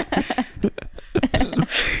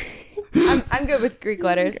 I'm good with Greek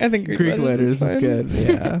letters. I think Greek letters is good.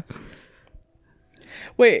 Yeah.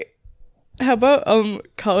 Wait, how about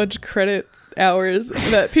college credit hours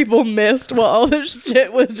that people missed while all this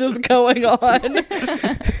shit was just going on?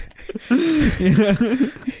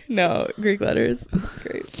 No, Greek letters. It's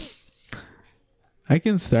great. I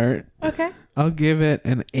can start. Okay. I'll give it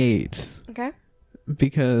an 8. Okay.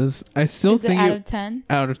 Because I still think out of 10?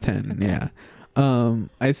 Out of 10, okay. yeah.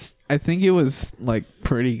 I think it was like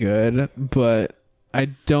pretty good, but I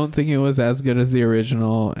don't think it was as good as the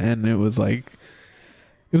original, and it was like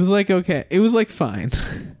okay. It was like fine.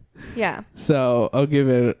 Yeah. So I'll give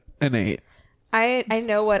it an 8. I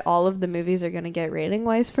know what all of the movies are going to get rating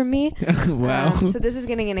wise from me. Wow. So this is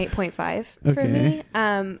getting an 8.5 for me.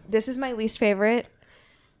 This is my least favorite.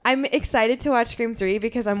 I'm excited to watch Scream 3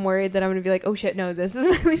 because I'm worried that I'm going to be like, oh shit, no, this is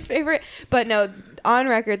my least favorite. But no, on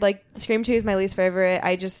record, like Scream 2 is my least favorite.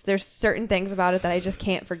 There's certain things about it that I just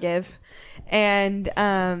can't forgive. And,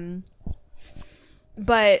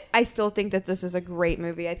 but I still think that this is a great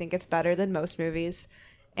movie. I think it's better than most movies.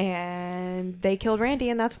 And they killed Randy,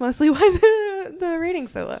 and that's mostly why the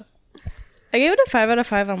rating's so low. I gave it a 5 out of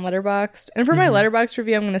 5 on Letterboxd. And for my Letterboxd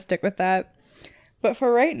review, I'm going to stick with that. But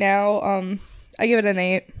for right now, I give it an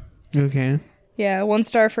 8. Okay. Yeah, 1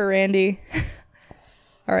 star for Randy.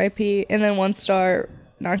 R.I.P. And then 1 star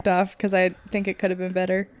knocked off because I think it could have been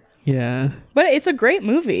better. Yeah. But it's a great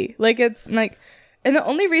movie. Like, it's like, and the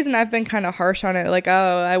only reason I've been kind of harsh on it, like, oh,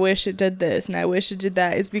 I wish it did this and I wish it did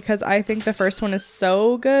that, is because I think the first one is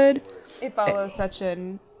so good. It follows such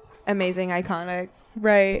an amazing, iconic.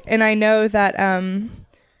 Right. And I know that,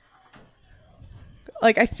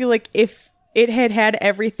 like, I feel like if it had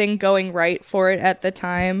everything going right for it at the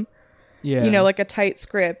time, Yeah. you know, like a tight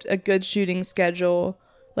script, a good shooting schedule,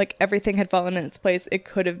 like everything had fallen in its place, it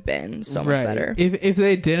could have been so much better. If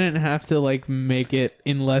they didn't have to like make it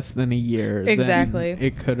in less than a year, exactly, then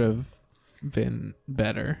it could have been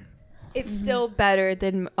better. It's still better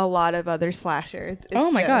than a lot of other slashers. It's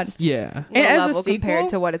oh my god, yeah. And as level a sequel, compared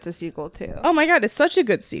to what it's a sequel to. Oh my god, it's such a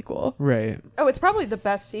good sequel. Right. Oh, it's probably the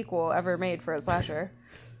best sequel ever made for a slasher.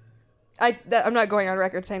 I'm not going on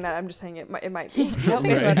record saying that. I'm just saying it might be. Nope,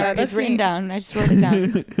 it's written down. I just wrote it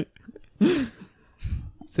down.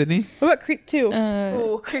 Sydney? What about Creep 2?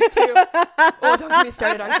 Oh, Creep 2. Oh, don't get me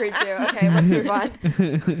started on Creep 2. Okay, let's move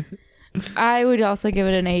on. I would also give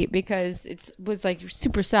it an 8 because it was like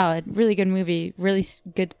super solid, really good movie, really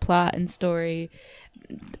good plot and story.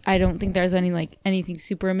 I don't think there's anything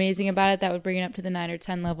super amazing about it that would bring it up to the 9 or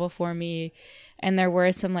 10 level for me. And there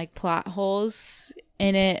were some like plot holes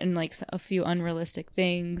in it and like a few unrealistic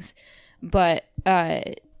things, but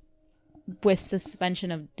with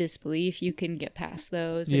suspension of disbelief, you can get past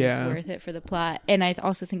those, and it's worth it for the plot. And I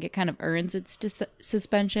also think it kind of earns its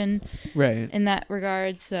suspension, right, in that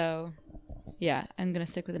regard. So, yeah, I'm gonna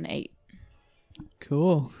stick with an 8.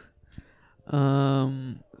 Cool.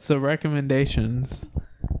 So recommendations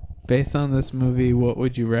based on this movie. What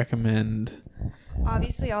would you recommend?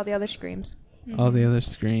 Obviously, all the other Screams. All the other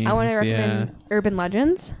Screams. I want to recommend Urban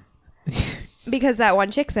Legends. Because that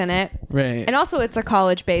one chick's in it. Right. And also it's a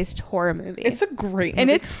college-based horror movie. It's a great movie.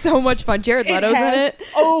 And it's so much fun. Jared Leto's in it.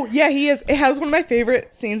 Oh, yeah, he is. It has one of my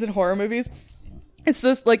favorite scenes in horror movies. It's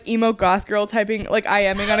this, like, emo goth girl typing, like,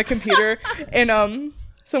 IMing on a computer. And,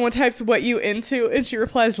 someone types, "What you into?" And she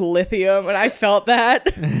replies, "Lithium." And I felt that.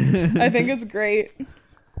 I think it's great.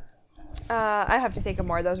 I have to think of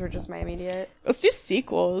more. Those were just my immediate. Let's do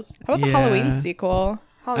sequels. How about the Halloween sequel?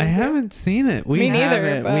 I haven't seen it. We Me have neither,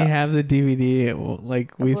 it. but We have the DVD.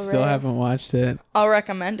 We still haven't watched it. I'll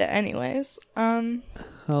recommend it anyways.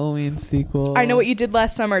 Halloween sequel. I Know What You Did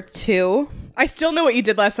Last Summer 2. I still Know What You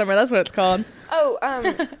Did Last Summer. That's what it's called. Oh,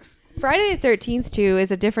 Friday the 13th 2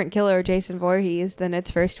 is a different killer, Jason Voorhees, than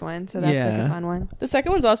its first one. So that's like a fun one. The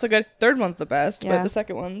second one's also good. Third one's the best, Yeah. but the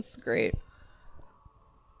second one's great.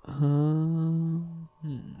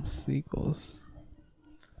 Sequels.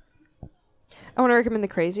 I want to recommend The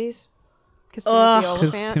Crazies. Because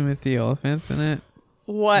Timothy Oliphant's in it.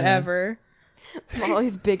 Whatever.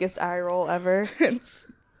 Molly's biggest eye roll ever. It's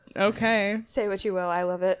okay. Say what you will. I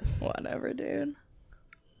love it. Whatever, dude.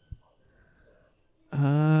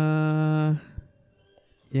 Yeah.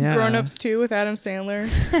 Grown Ups 2 with Adam Sandler.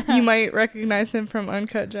 You might recognize him from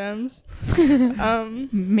Uncut Gems.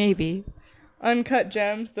 Maybe. Uncut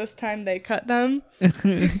Gems. This time they cut them.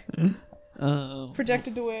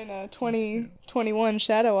 Projected to win a 2021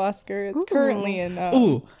 Shadow Oscar. It's currently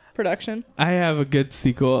in production. I have a good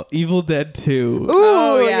sequel. Evil Dead 2.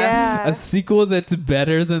 Ooh, yeah. A sequel that's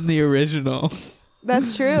better than the original.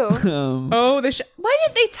 That's true. Why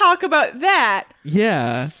did they talk about that?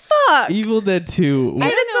 Yeah. Fuck. Evil Dead 2.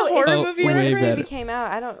 And it's a horror movie. When way this movie better. came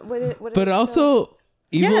out, I don't. Would it But also,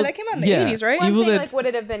 that came out in the 80s, right? Well, I'm Evil saying, Dead like, would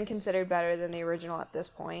it have been considered better than the original at this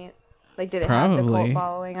point? Like, did it have the Probably. cult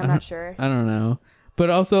following? I'm not sure. I don't know. But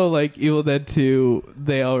also, like, Evil Dead 2,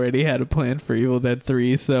 they already had a plan for Evil Dead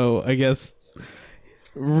 3, so I guess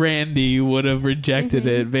Randy would have rejected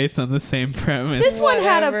it based on the same premise. This one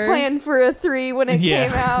had a plan for a 3 when it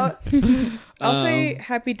came out. I'll say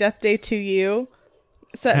Happy Death Day to You.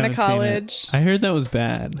 Set in a college. I heard that was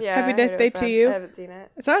bad. Yeah, Happy Death Day to You. I haven't seen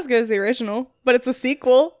it. It's not as good as the original, but it's a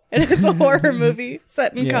sequel and it's a horror movie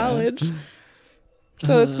set in college.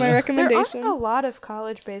 So that's my recommendation. There aren't a lot of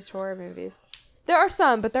college-based horror movies. There are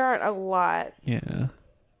some, but there aren't a lot. Yeah.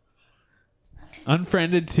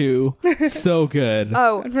 Unfriended 2, so good.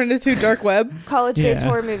 Oh, Unfriended 2, Dark Web. College-based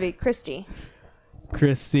horror movie, Christy.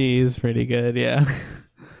 Christy is pretty good, yeah.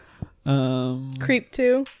 Creep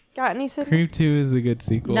 2. Got any? Sydney? Creep 2 is a good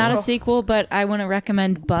sequel. Not a sequel, but I want to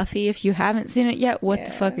recommend Buffy. If you haven't seen it yet, what the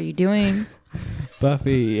fuck are you doing?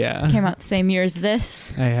 Buffy, yeah. Came out the same year as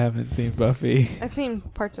this. I haven't seen Buffy. I've seen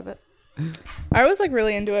parts of it. I was like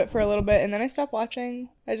really into it for a little bit and then I stopped watching.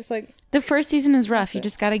 I just like... The first season is rough. You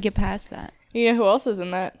just got to get past that. You know who else is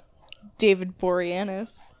in that? David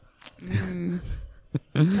Boreanaz. An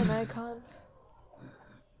icon.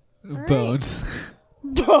 Bones.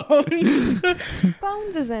 Bones.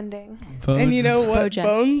 Bones is ending. Bones. And you know what Bojack.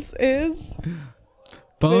 Bones is?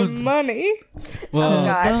 Bones. The money.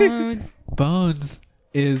 Well, Bones. Bones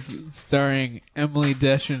is starring Emily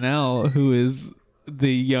Deschanel, who is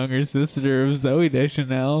the younger sister of Zoe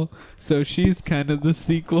Deschanel. So she's kind of the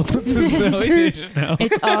sequel to Zoe Deschanel.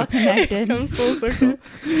 It's all It connected. comes full circle.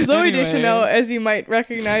 Zoe Anyway. Deschanel, as you might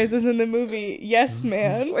recognize, is in the movie Yes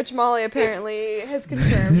Man. Which Molly apparently has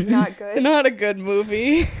confirmed not good. Not a good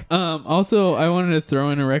movie. Also, I wanted to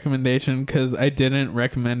throw in a recommendation because I didn't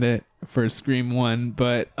recommend it for Scream 1,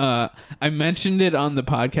 but I mentioned it on the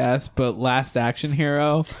podcast, but Last Action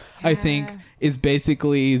Hero, I think, is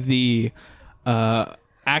basically the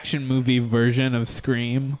action movie version of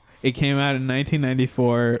Scream. It came out in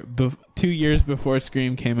 1994, 2 years before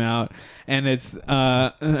Scream came out, and it's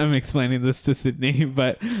I'm explaining this to Sydney,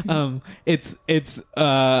 but it's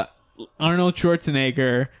Arnold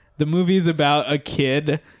Schwarzenegger. The movie's about a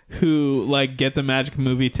kid who like gets a magic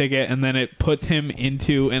movie ticket, and then it puts him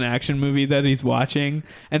into an action movie that he's watching,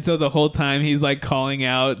 and so the whole time he's like calling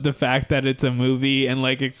out the fact that it's a movie and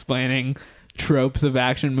like explaining tropes of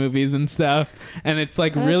action movies and stuff, and it's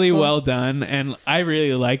like really cool. well done, and I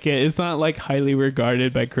really like it. It's not like highly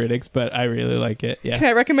regarded by critics, but I really like it. Can Yeah,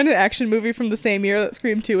 I recommend an action movie from the same year that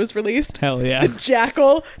Scream 2 was released? hell yeah. The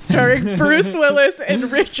Jackal, starring Bruce Willis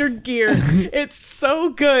and Richard Gere. It's so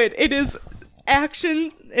good. It is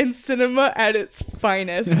action in cinema at its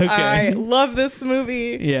finest. Okay. I love this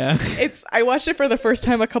movie. Yeah. I watched it for the first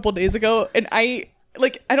time a couple days ago, and I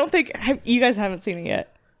don't think you guys haven't seen it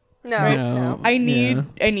yet. No. I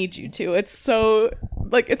need you to. It's so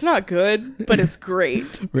like it's not good, but it's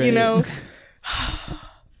great. Right. You know.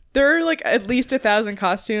 There are like at least 1,000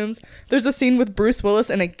 costumes. There's a scene with Bruce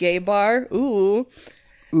Willis in a gay bar. Ooh.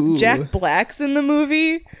 Jack Black's in the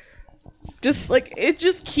movie. Just like it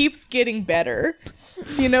just keeps getting better.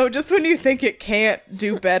 You know, just when you think it can't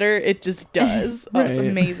do better, it just does. Oh, it's Right.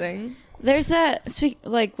 amazing. There's that,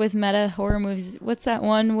 like with meta horror movies, what's that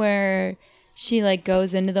one where she like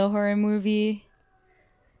goes into the horror movie?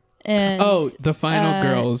 And The Final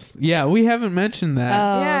Girls. Yeah, we haven't mentioned that.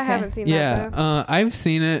 I haven't seen that though. I've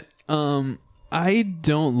seen it. I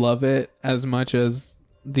don't love it as much as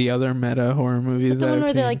the other meta horror movies Is that the that one I've where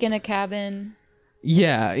seen. they're like in a cabin?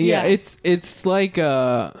 Yeah. It's like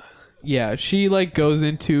she like goes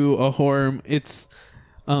into a horror. It's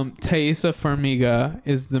Thaisa Farmiga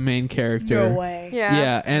is the main character. No way.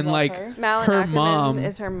 Yeah, and Love like her. Malin her Ackerman mom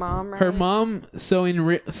is her mom, right? Her mom. So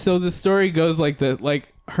so the story goes like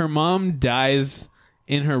her mom dies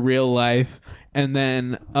in her real life, and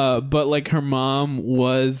then but like her mom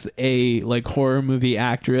was a like horror movie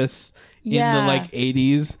actress in the like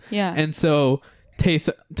 80s. Yeah. And so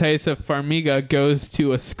Thaisa Farmiga goes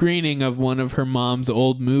to a screening of one of her mom's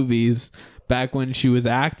old movies back when she was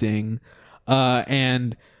acting,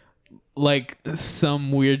 and like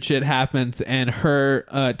some weird shit happens, and her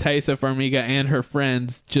Thaisa Farmiga and her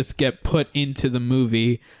friends just get put into the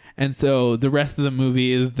movie, and so the rest of the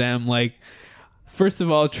movie is them like first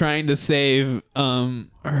of all trying to save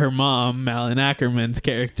her mom, Malin Ackerman's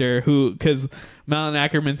character, because Malin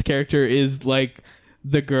Ackerman's character is like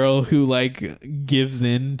the girl who like gives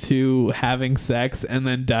in to having sex and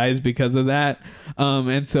then dies because of that,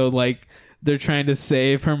 and so like they're trying to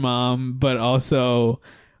save her mom but also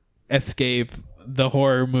escape the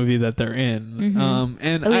horror movie that they're in. Mm-hmm.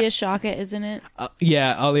 And Alia Shawkat is in it.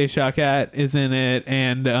 Yeah, Alia Shawkat is in it,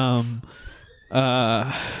 and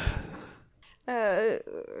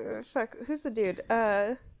fuck, who's the dude?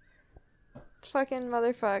 Fucking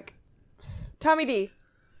motherfuck. Tommy D.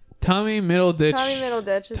 Tommy Middleditch.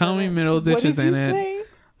 Tommy Middleditch is in it.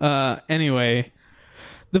 Anyway,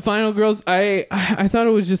 The Final Girls. I thought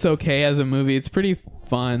it was just okay as a movie. It's pretty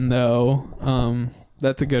fun though.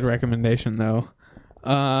 That's a good recommendation though.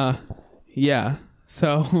 Yeah.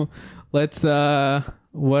 So let's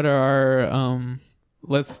what are our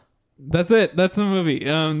that's it. That's the movie.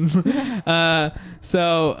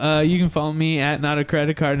 So you can follow me at Not a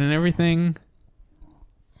Credit Card and everything.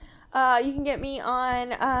 You can get me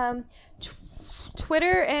on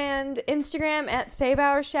Twitter and Instagram at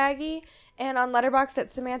SaveOurShaggy, and on Letterboxd at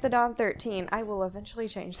SamanthaDawn13. I will eventually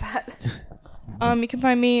change that. You can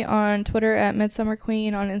find me on Twitter at Midsummer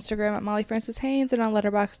Queen, on Instagram at Molly Francis Haynes, and on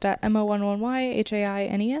Letterboxd at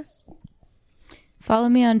MO11YHAINES. Follow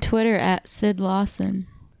me on Twitter at Sid Lawson.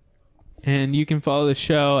 And you can follow the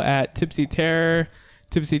show at Tipsy Terror,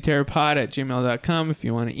 tipsyterrorpod@gmail.com if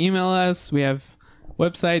you want to email us. We have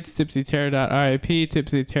websites, tipsyterror.rip,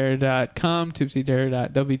 tipsyterror.com,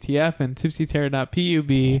 tipsyterror.wtf, and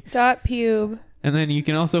tipsyterror.pub. .pub. And then you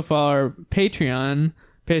can also follow our Patreon,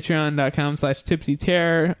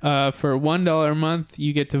 patreon.com/tipsyterror. For $1 a month,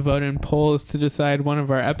 you get to vote in polls to decide one of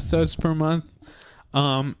our episodes per month.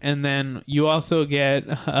 And then you also get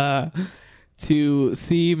to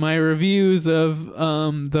see my reviews of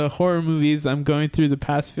the horror movies. I'm going through the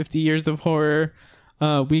past 50 years of horror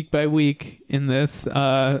week by week in this.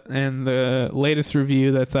 And the latest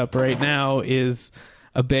review that's up right now is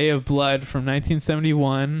A Bay of Blood from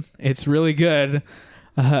 1971. It's really good.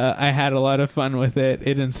 I had a lot of fun with it.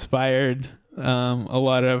 It inspired a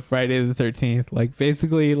lot of Friday the 13th. Like,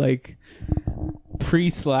 basically, like,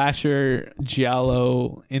 pre-slasher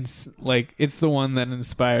giallo. It's the one that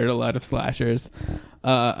inspired a lot of slashers.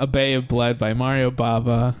 A Bay of Blood by Mario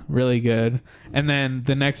Bava. Really good. And then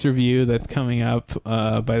the next review that's coming up,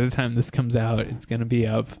 by the time this comes out, it's going to be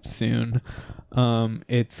up soon.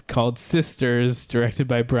 It's called Sisters, directed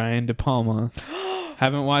by Brian De Palma.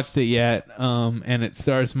 Haven't watched it yet. And it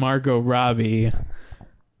stars Margot Robbie.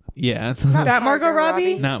 Yeah. Not that Margot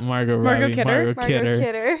Robbie? Not Margot Robbie. Margot Kidder? Margot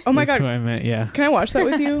Kidder. Oh my That's God. who I meant, yeah. Can I watch that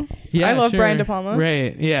with you? Yeah, I love sure. Brian De Palma.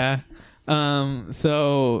 Right, yeah.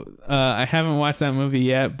 So I haven't watched that movie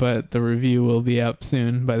yet, but the review will be up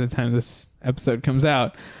soon by the time this episode comes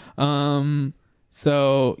out.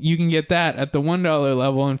 So you can get that at the $1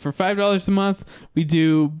 level. And for $5 a month, we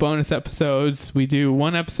do bonus episodes. We do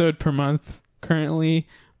one episode per month currently,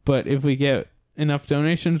 but if we get enough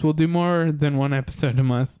donations, we'll do more than one episode a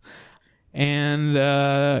month. And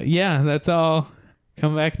yeah, that's all.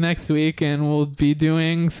 Come back next week and we'll be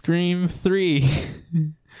doing Scream 3.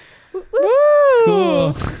 Woo!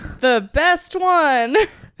 Cool. The best one.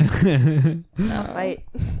 I'll fight.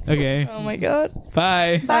 Okay. Oh my God.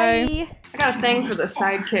 Bye. Bye. I got a thing for the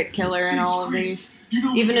sidekick killer in all of these.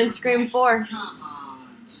 Even in Scream 4.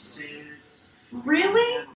 Really?